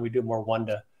one-to-one. We do more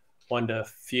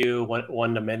one-to-few,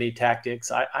 one-to-many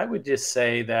tactics. I would just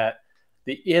say that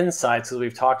the insights, as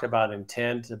we've talked about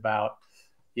intent, about,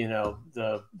 you know,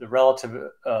 the relative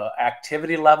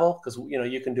activity level, because, you know,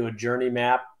 you can do a journey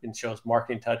map and shows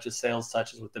marketing touches, sales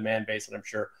touches with demand base, and I'm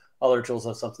sure other tools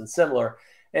have something similar.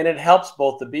 And it helps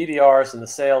both the BDRs and the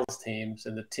sales teams,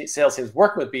 and the sales teams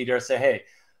working with BDRs say, hey,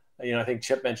 you know, I think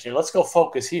Chip mentioned, let's go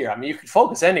focus here. I mean, you could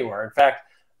focus anywhere. In fact,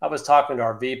 I was talking to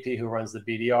our VP who runs the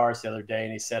BDRs the other day,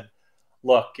 and he said,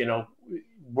 look, you know,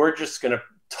 we're just going to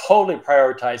totally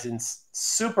prioritize in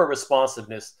super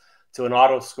responsiveness to an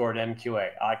auto-scored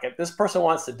MQA. Like, if this person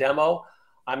wants to demo,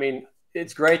 I mean,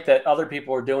 it's great that other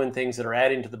people are doing things that are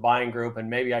adding to the buying group, and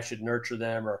maybe I should nurture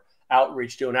them or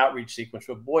do an outreach sequence.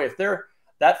 But boy, if they're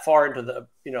that far into the,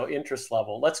 you know, interest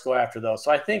level, let's go after those.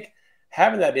 So I think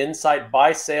having that insight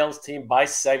by sales team, by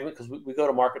segment, because we go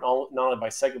to market not only by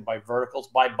segment, by verticals,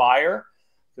 by buyer,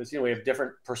 because, you know, we have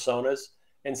different personas,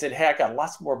 and said, hey, I got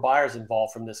lots more buyers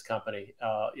involved from this company,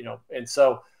 you know, and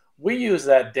so we use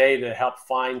that data to help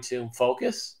fine tune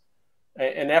focus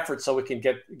and effort so we can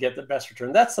get the best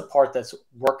return. That's the part that's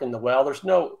working the well. There's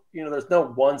no, you know, there's no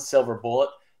one silver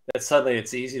bullet that suddenly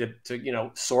it's easy to you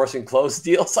know, source and close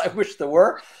deals. I wish there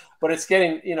were, but it's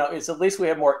getting, you know, it's at least we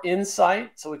have more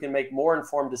insight so we can make more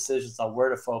informed decisions on where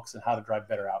to focus and how to drive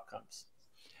better outcomes.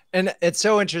 And it's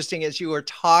so interesting as you were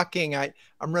talking, I'm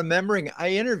remembering I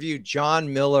interviewed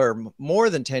John Miller more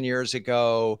than 10 years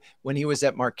ago when he was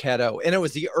at Marketo, and it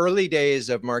was the early days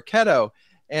of Marketo.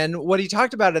 And what he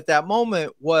talked about at that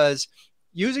moment was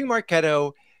using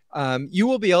Marketo. You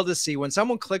will be able to see when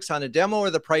someone clicks on a demo or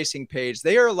the pricing page,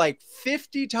 they are like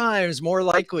 50 times more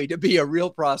likely to be a real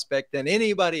prospect than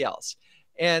anybody else.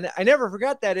 And I never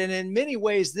forgot that. And in many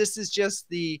ways, this is just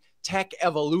the tech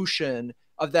evolution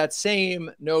of that same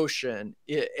notion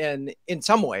in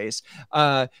some ways,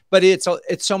 but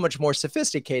it's so much more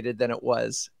sophisticated than it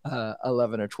was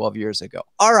 11 or 12 years ago.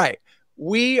 All right,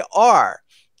 we're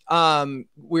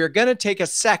going to take a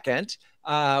second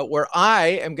where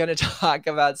I am going to talk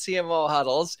about CMO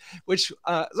Huddles, which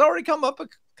has already come up a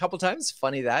couple times.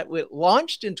 Funny that we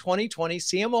launched in 2020.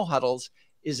 CMO Huddles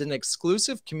is an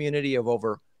exclusive community of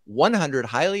over 100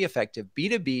 highly effective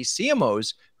B2B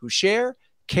CMOs who share,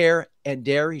 care, and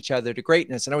dare each other to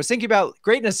greatness. And I was thinking about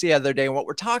greatness the other day, and what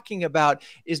we're talking about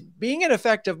is being an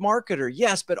effective marketer,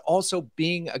 yes, but also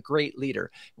being a great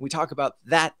leader. And we talk about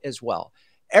that as well.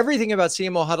 Everything about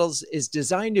CMO Huddles is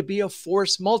designed to be a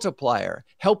force multiplier,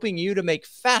 helping you to make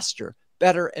faster,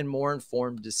 better, and more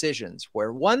informed decisions,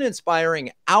 where one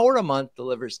inspiring hour a month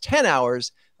delivers 10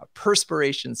 hours of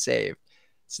perspiration saved.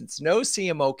 Since no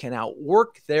CMO can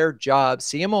outwork their job,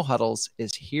 CMO Huddles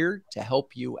is here to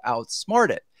help you outsmart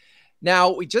it.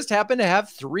 Now, we just happen to have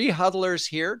 3 huddlers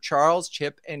here, Charles,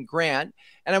 Chip, and Grant.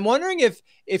 And I'm wondering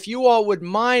if you all would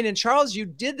mind, and Charles, you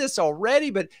did this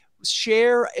already, but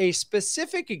share a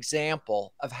specific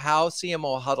example of how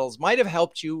CMO Huddles might have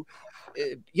helped you,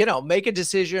 you know, make a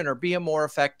decision or be a more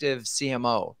effective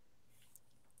CMO.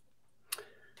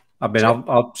 I mean,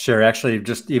 I'll share, actually,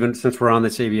 just even since we're on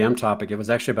this ABM topic, it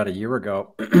was actually about a year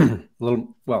ago,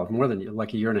 more than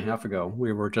like a year and a half ago,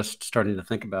 we were just starting to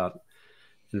think about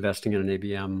investing in an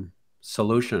ABM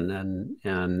solution.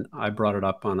 And I brought it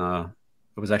up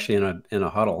it was actually in a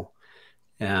huddle.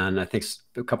 And I think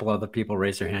a couple other people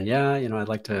raised their hand. Yeah, you know, I'd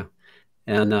like to.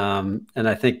 And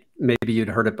I think maybe you'd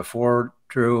heard it before,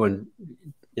 Drew. And,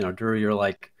 you know, Drew, you're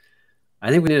like, I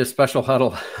think we need a special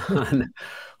huddle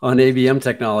on ABM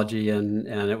technology, and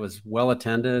it was well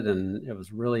attended, and it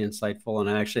was really insightful. And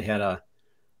I actually had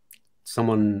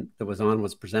someone that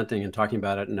was presenting and talking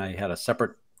about it, and I had a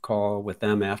separate call with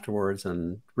them afterwards,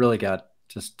 and really got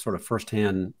just sort of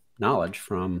firsthand knowledge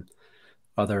from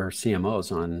other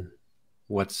CMOs on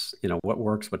what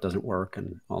works, what doesn't work,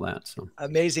 and all that. So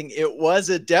amazing! It was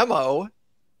a demo.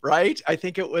 Right? I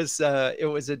think it was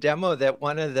a demo that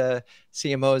one of the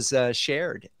CMOs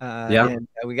shared. And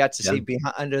we got to see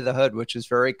under the hood, which was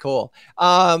very cool.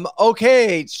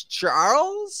 Okay,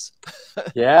 Charles.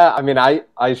 Yeah, I mean,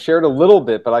 I shared a little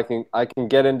bit, but I can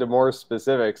get into more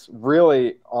specifics.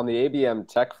 Really, on the ABM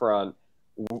tech front,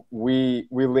 we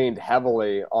leaned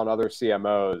heavily on other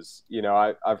CMOs. You know,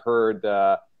 I've heard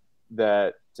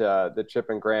that Chip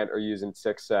and Grant are using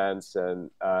 6 Sense and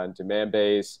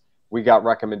Demandbase. We got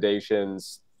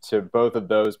recommendations to both of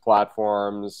those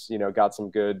platforms, you know, got some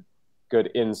good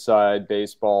inside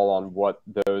baseball on what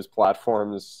those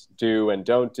platforms do and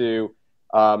don't do.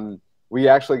 We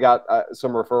actually got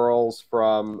some referrals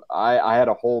from, I had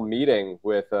a whole meeting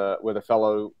with a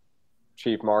fellow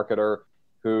chief marketer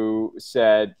who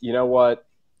said, you know what,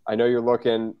 I know you're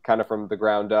looking kind of from the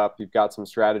ground up. You've got some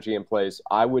strategy in place.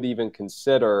 I would even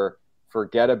consider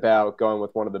forget about going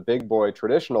with one of the big boy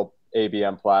traditional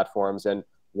ABM platforms. And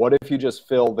what if you just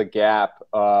fill the gap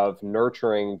of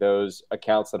nurturing those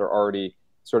accounts that are already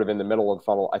sort of in the middle of the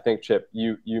funnel? I think, Chip,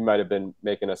 you might have been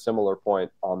making a similar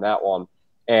point on that one.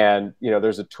 And,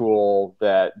 there's a tool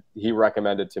that he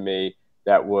recommended to me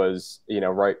that was,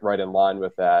 right in line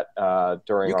with that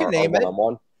during our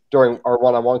one-on-one. During our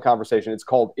one-on-one conversation. It's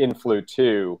called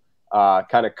Influ2,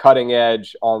 kind of cutting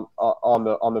edge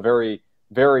on the very,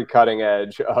 very cutting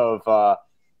edge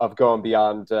of going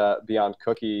beyond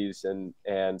cookies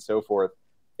and so forth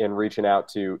in reaching out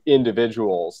to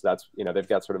individuals. That's, they've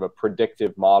got sort of a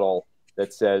predictive model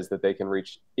that says that they can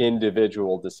reach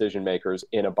individual decision makers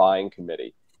in a buying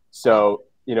committee. So,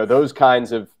 those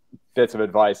kinds of bits of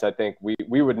advice, I think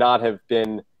we would not have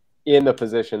been in the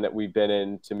position that we've been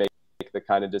in to make the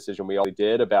kind of decision we already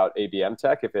did about ABM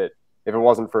tech if it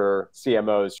wasn't for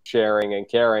CMOs sharing and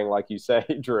caring, like you say,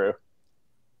 Drew.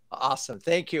 Awesome.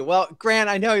 Thank you. Well, Grant,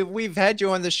 I know we've had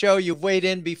you on the show. You've weighed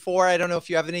in before. I don't know if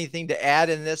you have anything to add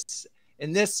in this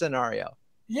scenario.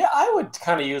 Yeah, I would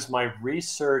kind of use my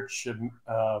research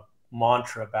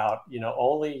mantra about,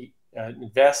 only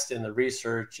invest in the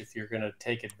research if you're going to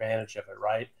take advantage of it,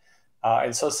 right?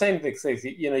 And so same thing,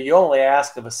 you only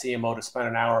ask of a CMO to spend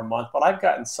an hour a month, but I've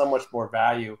gotten so much more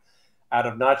value out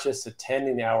of not just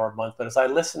attending the hour a month, but as I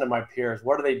listen to my peers,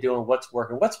 what are they doing? What's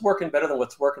working better than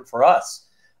what's working for us?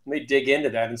 Let me dig into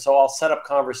that. And so I'll set up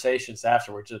conversations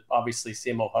afterwards. Obviously,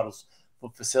 CMO Huddles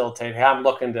will facilitate, hey, I'm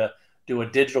looking to do a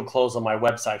digital close on my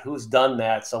website. Who's done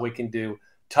that? So we can do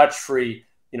touch-free,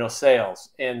 sales.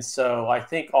 And so I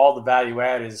think all the value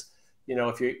add is,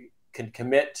 if you can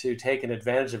commit to taking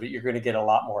advantage of it, you're going to get a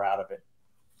lot more out of it.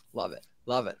 Love it.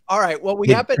 Love it. All right. Well,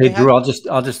 Drew,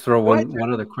 I'll just throw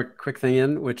one other quick thing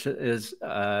in, which is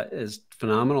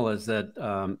phenomenal, is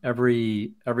that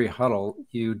every huddle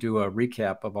you do a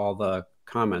recap of all the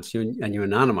comments and you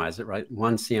anonymize it, right?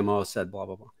 One CMO said blah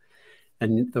blah blah,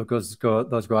 and those go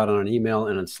out on an email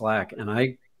and in Slack, and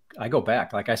I go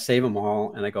back, like I save them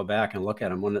all and I go back and look at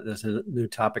them when there's a new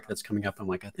topic that's coming up. I'm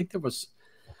like, I think there was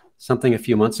something a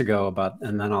few months ago about,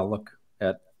 and then I'll look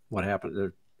at what happened.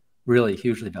 They're really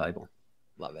hugely valuable.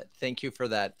 Love it. Thank you for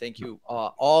that. Thank you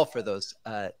all for those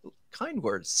kind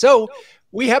words. So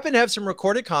we happen to have some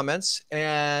recorded comments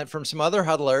and from some other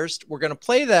huddlers. We're going to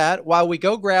play that while we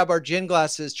go grab our gin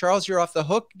glasses. Charles, you're off the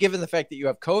hook, given the fact that you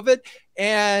have COVID,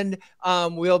 and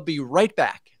we'll be right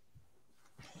back.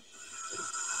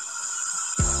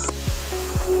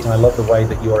 I love the way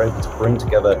that you are able to bring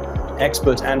together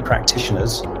experts and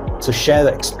practitioners to share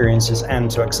their experiences and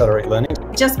to accelerate learning.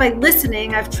 Just by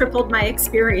listening, I've tripled my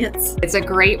experience. It's a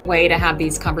great way to have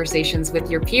these conversations with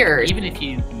your peers. Even if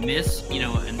you miss,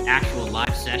 an actual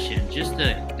live session, just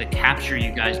the capture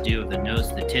you guys do of the notes,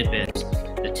 the tidbits,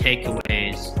 the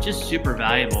takeaways, just super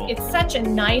valuable. It's such a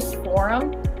nice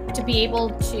forum to be able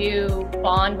to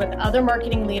bond with other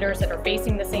marketing leaders that are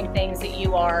facing the same things that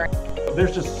you are.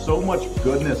 There's just so much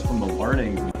goodness from the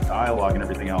learning, and the dialogue, and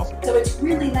everything else. So it's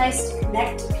really nice to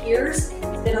connect to peers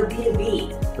that are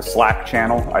B2B. The Slack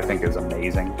channel, I think, is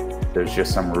amazing. There's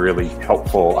just some really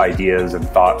helpful ideas and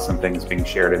thoughts and things being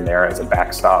shared in there as a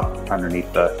backstop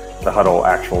underneath the Huddle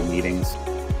actual meetings.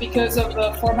 Because of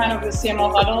the format of the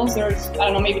CMO Huddles, there's,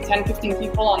 maybe 10, 15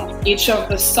 people on each of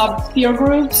the sub-peer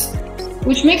groups,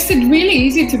 which makes it really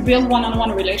easy to build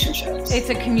one-on-one relationships. It's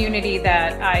a community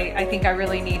that I think I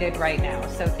really needed right now,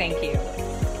 so thank you.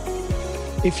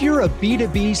 If you're a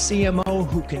B2B CMO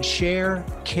who can share,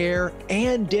 care,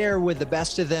 and dare with the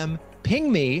best of them,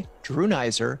 ping me, Drew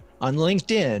Neiser, on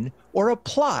LinkedIn or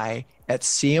apply at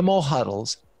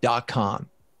cmohuddles.com.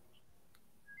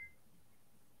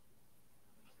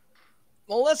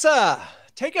 Melissa,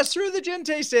 take us through the gin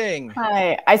tasting.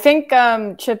 Hi. I think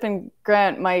Chip and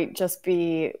Grant might just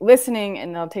be listening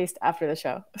and they'll taste after the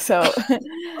show. So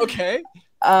okay.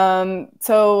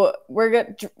 So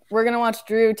we're gonna watch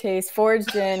Drew taste Forge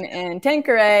Gin and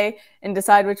Tanqueray and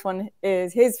decide which one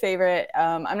is his favorite.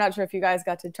 I'm not sure if you guys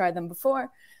got to try them before,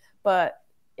 but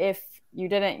if you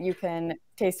didn't, you can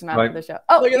taste them after the show.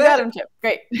 Oh, you got them, Chip.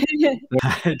 Great.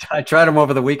 I tried them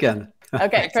over the weekend.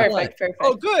 Okay, perfect.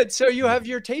 Oh, good. So you have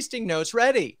your tasting notes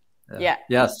ready. Yeah.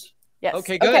 Yes.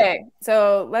 Okay, good. Okay,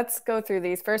 so let's go through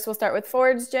these. First, we'll start with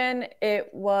Forge Gin. It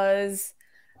was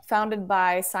founded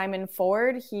by Simon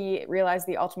Ford. He realized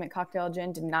the ultimate cocktail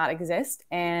gin did not exist,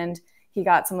 and he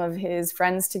got some of his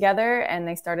friends together, and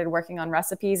they started working on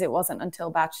recipes. It wasn't until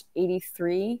batch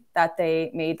 83 that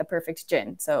they made the perfect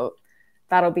gin. So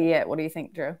that'll be it. What do you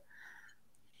think, Drew?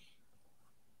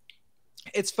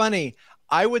 It's funny.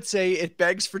 I would say it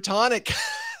begs for tonic.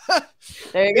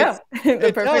 There you go.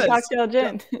 The perfect cocktail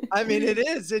gin. I mean, it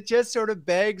is. It just sort of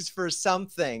begs for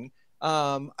something.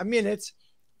 I mean, it's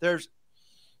a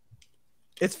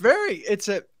very,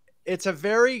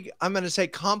 I'm going to say,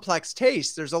 complex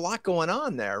taste. There's a lot going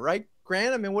on there, right,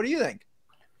 Grant? I mean, what do you think?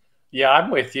 Yeah,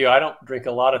 I'm with you. I don't drink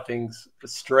a lot of things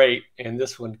straight, and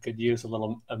this one could use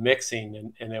a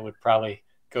mixing, and it would probably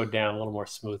go down a little more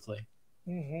smoothly.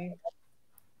 Mm-hmm.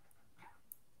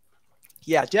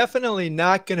 Yeah, definitely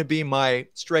not going to be my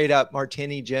straight up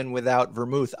martini gin without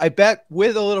vermouth. I bet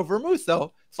with a little vermouth,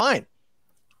 though, fine.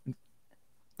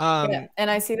 Yeah,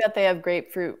 and I see that they have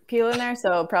grapefruit peel in there,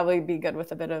 so it'll probably be good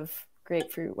with a bit of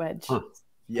grapefruit wedge. Huh.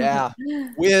 Yeah,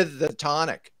 with the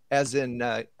tonic, as in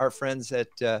our friends at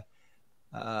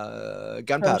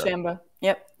Gunpowder. Shamba.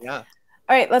 Yep. Yeah.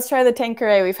 All right, let's try the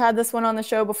Tanqueray. We've had this one on the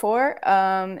show before,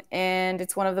 and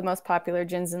it's one of the most popular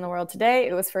gins in the world today.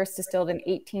 It was first distilled in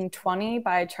 1820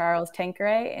 by Charles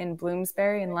Tanqueray in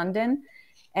Bloomsbury in London,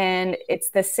 and it's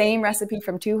the same recipe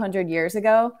from 200 years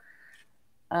ago.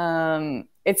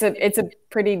 It's a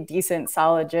pretty decent,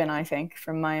 solid gin, I think,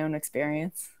 from my own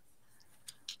experience.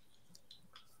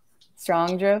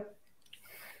 Strong, Drew?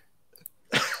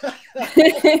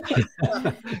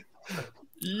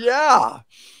 Yeah.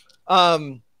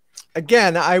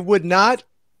 Again,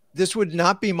 this would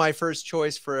not be my first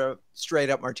choice for a straight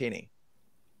up martini.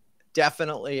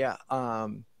 Definitely.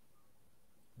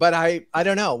 But I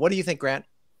don't know. What do you think, Grant?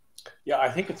 Yeah, I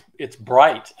think it's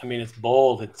bright. I mean, it's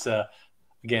bold. It's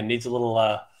again, needs a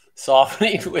little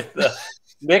softening with the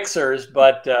mixers,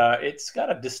 but it's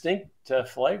got a distinct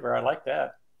flavor. I like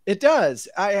that. It does.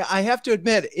 I have to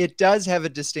admit, it does have a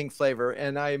distinct flavor,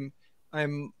 and I'm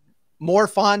more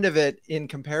fond of it in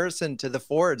comparison to the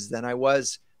Fords than I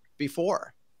was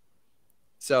before.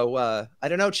 So I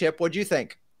don't know, Chip, what do you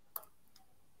think?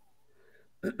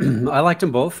 I liked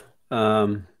them both,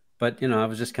 but you know, I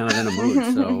was just kind of in a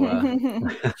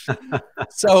mood. So,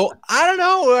 so I don't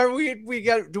know.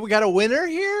 Do we got a winner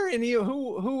here? And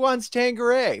who wants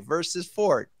Tanqueray versus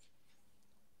Ford?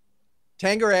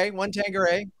 Tanqueray, one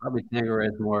Tanqueray. Probably Tanqueray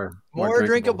is more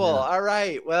drinkable. Yeah. All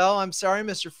right. Well, I'm sorry,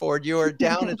 Mr. Ford. You are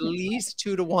down at least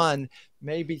 2-1,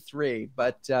 maybe 3.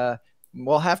 But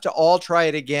we'll have to all try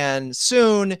it again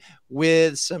soon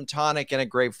with some tonic and a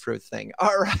grapefruit thing.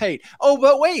 All right. Oh,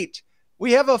 but wait.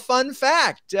 We have a fun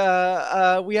fact.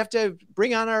 We have to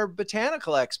bring on our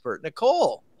botanical expert,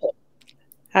 Nicole.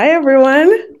 Hi,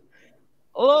 everyone.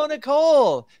 Hello,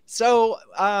 Nicole. So,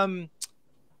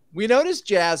 we noticed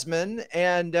jasmine,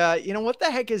 and you know, what the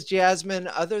heck is jasmine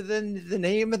other than the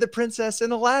name of the princess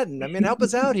in Aladdin? I mean, help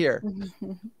us out here.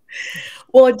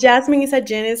 Well, jasmine is a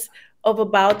genus of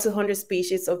about 200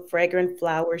 species of fragrant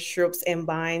flowers, shrubs, and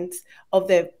vines of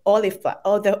the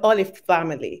olive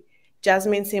family.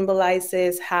 Jasmine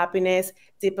symbolizes happiness,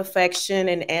 deep affection,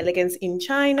 and elegance in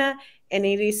China, and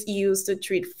it is used to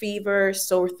treat fever,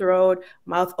 sore throat,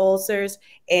 mouth ulcers,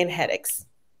 and headaches.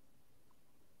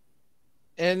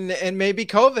 And maybe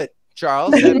COVID,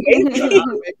 Charles.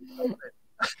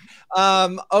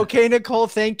 Okay, Nicole,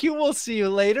 thank you. We'll see you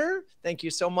later. Thank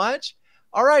you so much.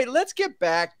 All right, let's get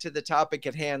back to the topic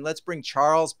at hand. Let's bring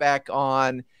Charles back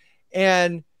on.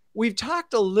 And we've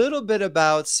talked a little bit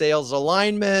about sales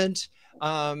alignment.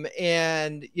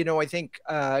 And, you know, I think,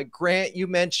 Grant, you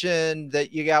mentioned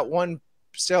that you got one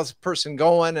salesperson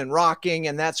going and rocking,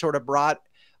 and that sort of brought.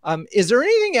 Is there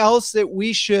anything else that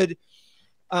we should,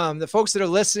 the folks that are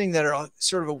listening that are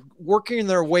sort of working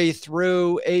their way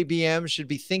through ABM should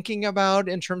be thinking about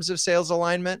in terms of sales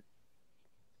alignment?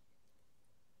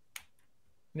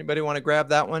 Anybody want to grab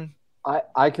that one?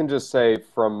 I can just say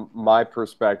from my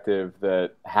perspective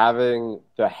that having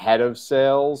the head of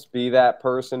sales be that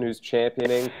person who's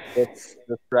championing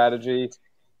the strategy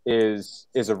is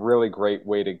a really great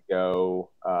way to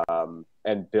go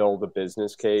and build a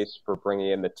business case for bringing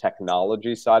in the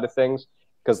technology side of things.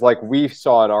 Because like we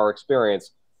saw in our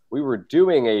experience, we were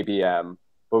doing ABM,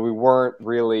 but we weren't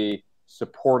really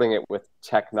supporting it with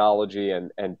technology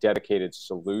and dedicated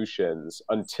solutions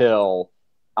until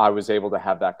I was able to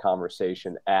have that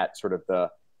conversation at sort of the,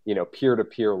 you know,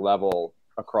 peer-to-peer level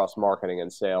across marketing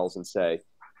and sales and say,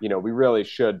 you know, we really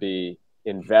should be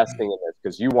investing in this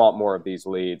because you want more of these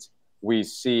leads. We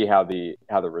see how the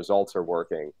results are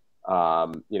working.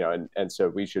 You know, and so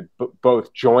we should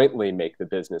both jointly make the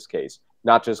business case,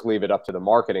 not just leave it up to the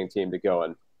marketing team to go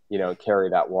and, you know, carry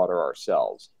that water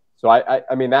ourselves. So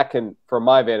I mean, that can, from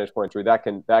my vantage point, Drew, that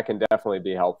can definitely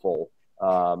be helpful.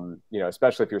 You know,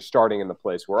 especially if you're starting in the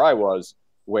place where I was,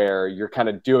 where you're kind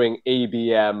of doing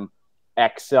ABM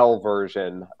Excel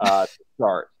version to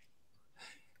start.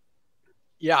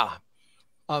 Yeah.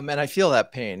 And I feel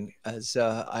that pain, as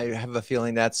I have a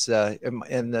feeling that's,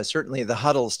 and certainly the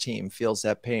Huddles team feels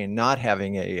that pain, not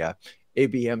having a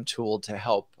ABM tool to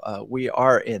help. We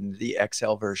are in the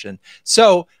Excel version.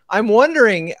 So I'm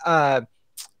wondering, are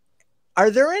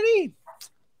there any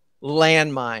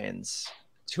landmines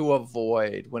to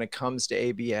avoid when it comes to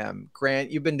ABM?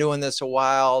 Grant, you've been doing this a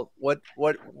while. What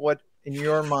in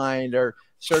your mind are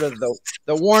sort of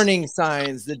the warning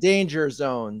signs, the danger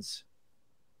zones?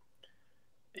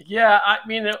 Yeah, I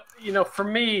mean, for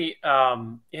me,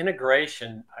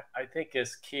 integration, I think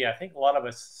is key. I think a lot of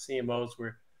us CMOs,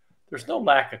 there's no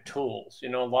lack of tools. A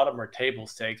lot of them are table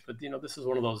stakes, but this is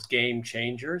one of those game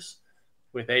changers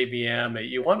with ABM.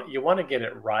 You want to get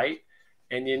it right,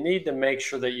 and you need to make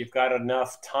sure that you've got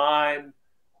enough time,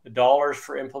 the dollars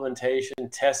for implementation,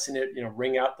 testing it,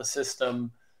 ring out the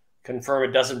system, confirm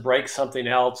it doesn't break something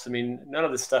else. I mean, none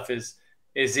of this stuff is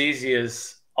as easy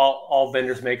as all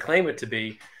vendors may claim it to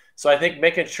be. So I think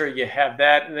making sure you have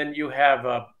that, and then you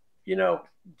have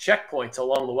checkpoints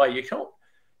along the way.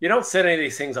 You don't set any of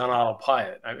these things on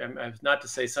autopilot. I'm not to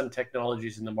say some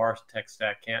technologies in the MarTech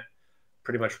stack can't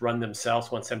pretty much run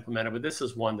themselves once implemented, but this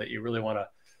is one that you really want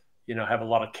to have a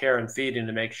lot of care and feed in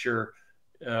to make sure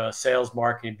sales,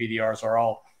 marketing, BDRs are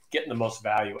all getting the most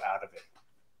value out of it.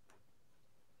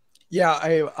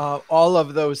 Yeah, all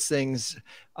of those things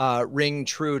ring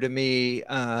true to me.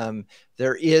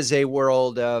 There is a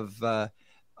world of,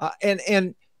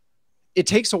 and it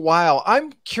takes a while.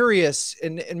 I'm curious,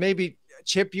 and maybe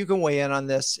Chip, you can weigh in on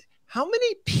this. How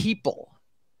many people,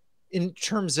 in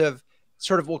terms of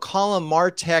sort of, we'll call them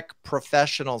MarTech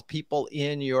professionals, people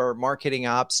in your marketing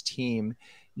ops team,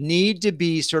 need to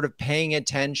be sort of paying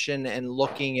attention and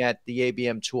looking at the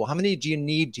ABM tool? How many do you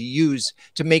need to use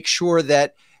to make sure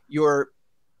that you're,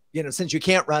 since you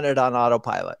can't run it on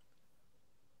autopilot?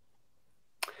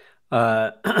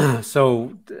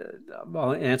 So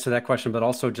I'll answer that question, but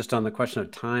also just on the question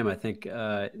of time, I think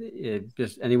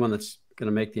just anyone that's going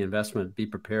to make the investment, be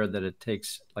prepared that it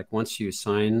takes, like, once you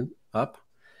sign up,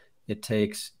 I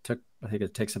think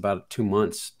it takes about 2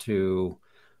 months to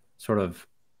sort of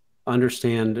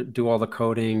understand, do all the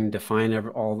coding, define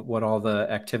what all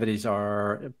the activities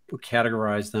are,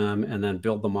 categorize them, and then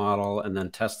build the model, and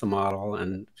then test the model.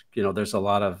 And there's a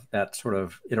lot of that sort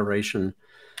of iteration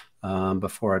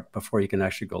before you can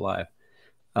actually go live.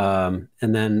 And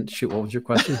then, shoot, what was your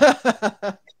question?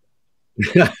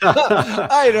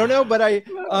 I don't know, but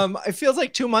it feels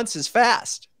like 2 months is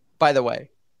fast, by the way.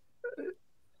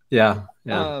 Yeah.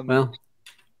 Well,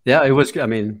 yeah, it was. I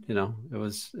mean, it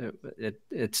was.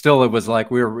 It still. It was like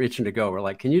we were reaching to go. We're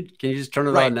like, can you just turn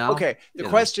it on now? Okay. The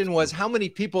question was, how many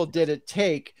people did it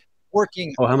take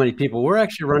working? Oh, how many people? We're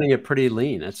actually running it pretty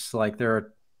lean. It's like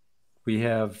we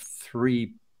have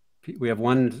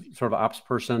one sort of ops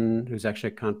person who's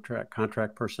actually a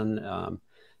contract person,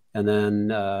 and then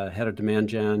head of demand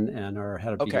gen and our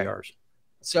head of BDRs.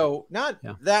 So not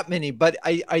that many, but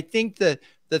I think the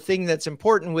thing that's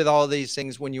important with all these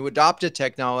things, when you adopt a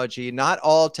technology, not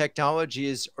all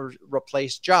technologies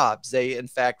replace jobs. They, in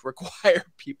fact, require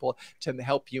people to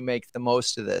help you make the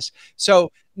most of this.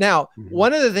 So now,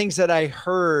 one of the things that I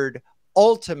heard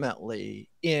ultimately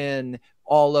in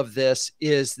all of this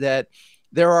is that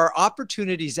there are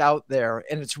opportunities out there,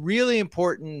 and it's really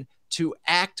important to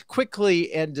act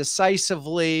quickly and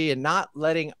decisively and not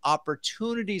letting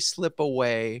opportunities slip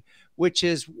away, which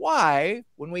is why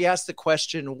when we ask the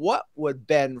question, what would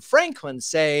Ben Franklin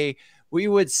say? He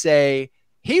would say,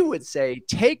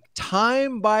 take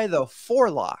time by the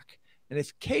forelock. And in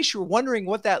case you're wondering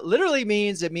what that literally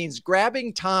means, it means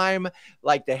grabbing time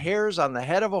like the hairs on the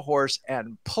head of a horse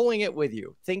and pulling it with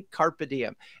you. Think carpe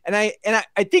diem. And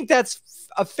I think that's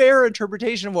a fair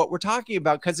interpretation of what we're talking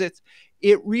about, because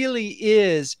it really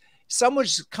is.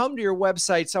 Someone's come to your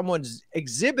website, someone's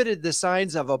exhibited the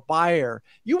signs of a buyer.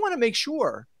 You want to make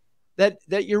sure that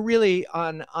you're really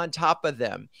on top of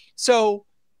them. So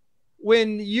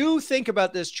when you think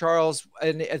about this, Charles,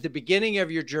 and at the beginning of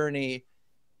your journey,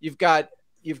 you've got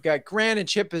Grant, and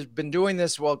Chip has been doing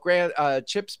this. Well,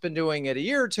 Chip's been doing it a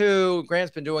year or two.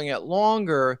 Grant's been doing it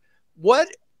longer. What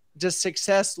does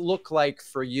success look like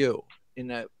for you in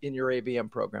your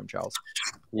ABM program, Charles?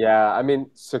 Yeah, I mean,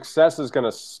 success is going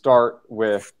to start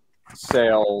with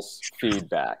sales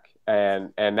feedback,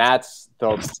 and that's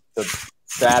the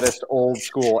saddest old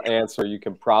school answer you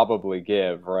can probably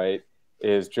give, right?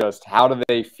 Is just, how do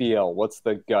they feel? What's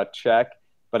the gut check?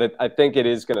 But I think it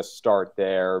is going to start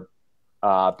there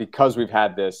because we've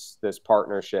had this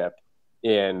partnership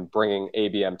in bringing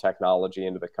ABM technology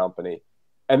into the company.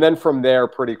 And then from there,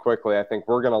 pretty quickly, I think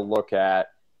we're going to look at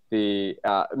the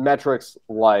metrics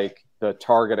like the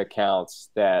target accounts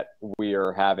that we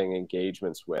are having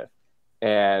engagements with,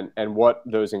 and what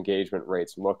those engagement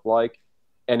rates look like.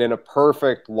 And in a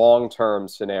perfect long-term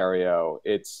scenario,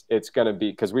 it's going to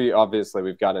be, because we've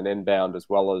got an inbound as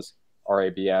well as our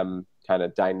ABM kind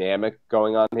of dynamic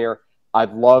going on here.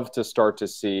 I'd love to start to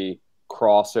see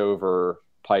crossover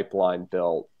pipeline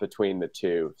built between the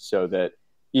two, so that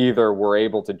either we're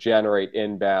able to generate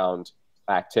inbound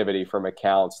activity from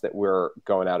accounts that we're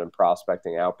going out and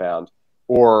prospecting outbound,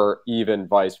 or even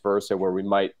vice versa, where we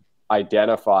might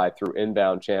identify through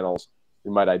inbound channels,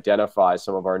 we might identify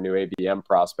some of our new ABM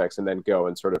prospects and then go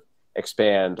and sort of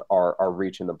expand our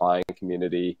reach in the buying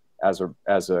community as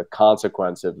a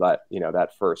consequence of that, that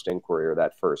first inquiry or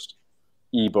that first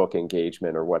ebook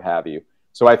engagement or what have you.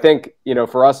 So I think,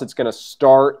 for us, it's going to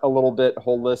start a little bit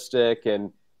holistic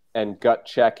and gut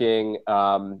checking,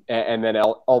 and then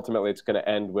ultimately it's going to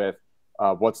end with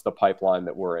what's the pipeline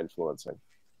that we're influencing.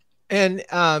 And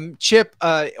Chip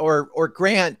or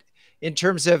Grant, in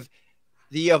terms of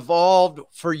the evolved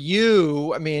for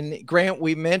you, I mean, Grant,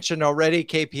 we mentioned already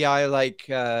KPI like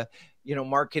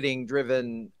marketing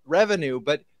driven revenue,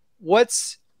 but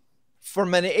what's,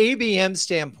 from an ABM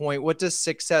standpoint, what does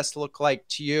success look like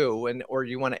to you? And or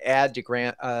you want to add to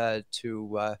Grant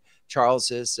to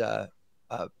Charles's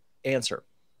answer?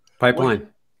 Pipeline.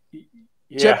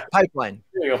 Yeah, pipeline.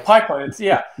 There you go, pipeline. It's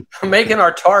making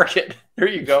our target. There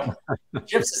you go.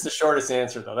 Chips is the shortest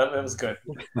answer though. That was good.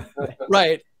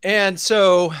 Right. And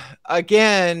so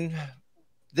again,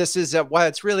 this is why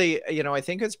it's really, I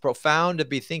think it's profound to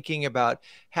be thinking about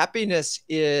happiness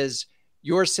is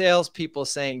your salespeople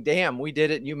saying, damn, we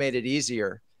did it and you made it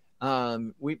easier.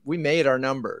 We made our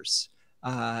numbers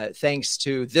thanks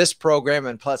to this program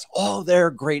and plus all their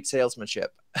great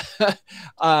salesmanship,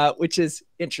 which is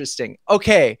interesting.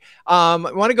 Okay. I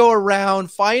want to go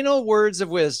around final words of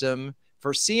wisdom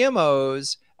for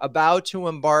CMOs about to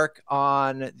embark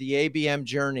on the ABM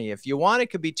journey. If you want,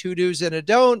 it could be 2 do's and a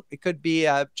don't. It could be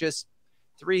just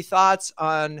 3 thoughts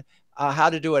on how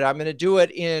to do it. I'm going to do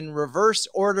it in reverse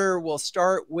order. We'll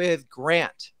start with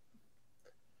Grant.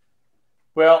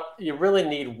 Well, you really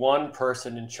need one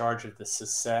person in charge of the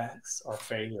success or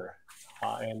failure.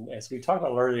 And as we talked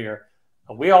about earlier,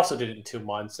 we also did it in 2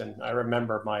 months. And I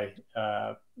remember my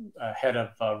head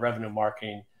of revenue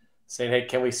marketing saying, hey,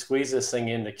 can we squeeze this thing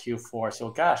into Q4? So,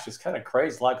 gosh, it's kind of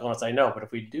crazy, a lot going on. I know, but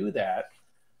if we do that,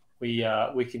 we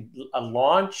can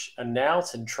launch,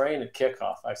 announce, and train at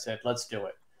kickoff. I said, let's do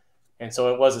it. And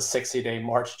so it was a 60-day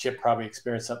March. Chip probably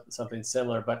experienced something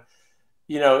similar. But,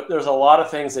 there's a lot of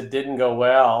things that didn't go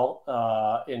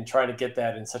well in trying to get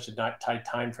that in such a tight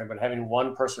time frame. But having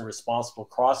one person responsible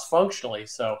cross-functionally,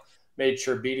 so made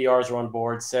sure BDRs were on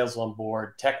board, sales was on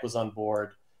board, tech was on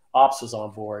board, ops was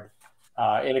on board,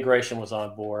 integration was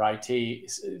on board,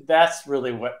 IT. That's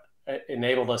really what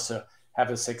enabled us to have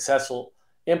a successful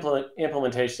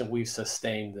implementation that we've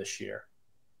sustained this year.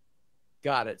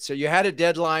 Got it. So you had a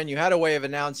deadline, you had a way of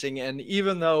announcing, and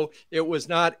even though it was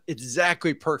not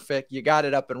exactly perfect, you got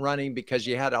it up and running because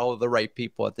you had all of the right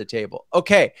people at the table.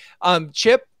 Okay.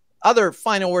 Chip, other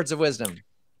final words of wisdom.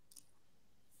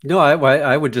 No,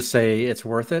 I would just say it's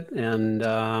worth it. And,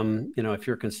 if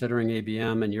you're considering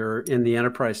ABM and you're in the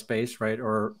enterprise space, right,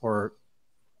 or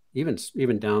even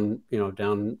down,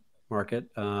 down market,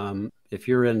 if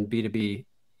you're in B2B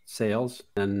sales,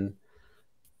 then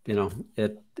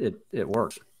it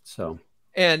works. So,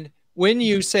 and when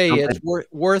you say it's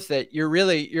worth it,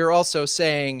 you're also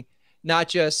saying not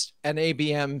just an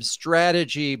ABM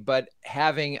strategy, but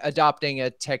adopting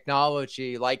a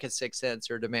technology like a 6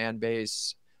 Sense or Demand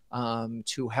Base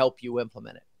to help you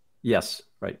implement it. Yes,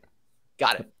 right.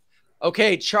 Got it.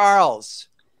 Okay, Charles,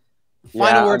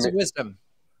 final words of wisdom.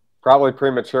 Probably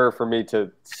premature for me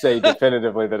to say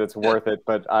definitively that it's worth it,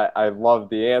 but I love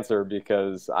the answer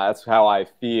because that's how I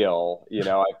feel.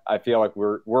 I feel like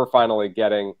we're finally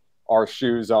getting our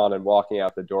shoes on and walking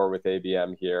out the door with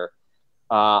ABM here.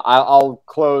 I'll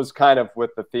close kind of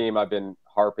with the theme I've been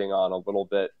harping on a little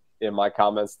bit in my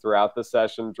comments throughout the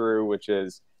session, Drew, which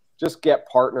is just get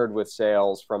partnered with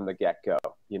sales from the get-go.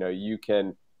 You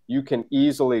can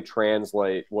easily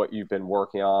translate what you've been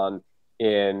working on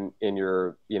in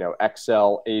your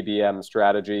Excel ABM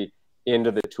strategy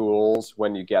into the tools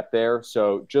when you get there.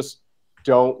 So just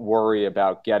don't worry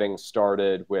about getting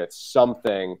started with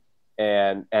something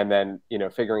and then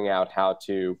figuring out how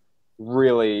to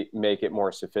really make it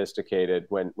more sophisticated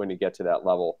when you get to that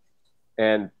level.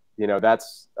 And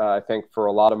that's I think for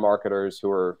a lot of marketers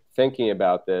who are thinking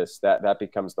about this, that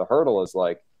becomes the hurdle, is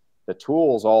like the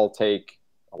tools all take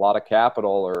a lot of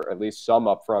capital or at least some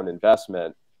upfront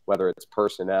investment, whether it's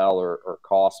personnel or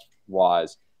cost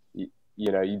wise.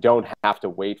 you don't have to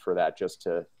wait for that just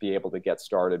to be able to get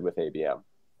started with ABM.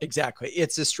 Exactly.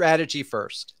 It's a strategy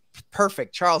first.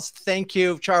 Perfect. Charles, thank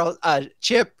you. Charles,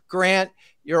 Chip, Grant,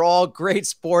 you're all great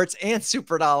sports and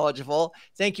super knowledgeable.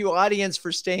 Thank you, audience,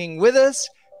 for staying with us.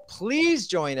 Please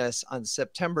join us on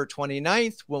September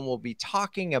 29th when we'll be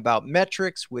talking about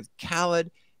metrics with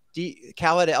Khaled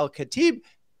El-Khatib,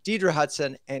 Deidre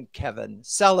Hudson, and Kevin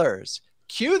Sellers.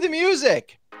 Cue the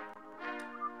music.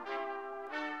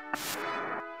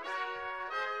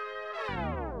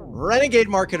 Renegade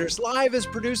Marketers Live is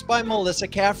produced by Melissa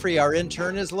Caffrey. Our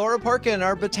intern is Laura Parkin.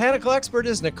 Our botanical expert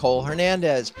is Nicole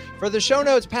Hernandez. For the show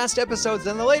notes, past episodes,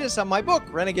 and the latest on my book,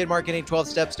 Renegade Marketing 12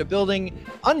 Steps to Building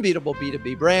Unbeatable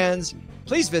B2B Brands,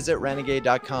 please visit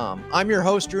renegade.com. I'm your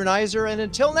host, Drew Neiser, and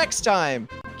until next time,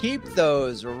 keep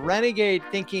those renegade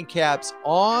thinking caps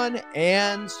on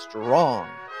and strong.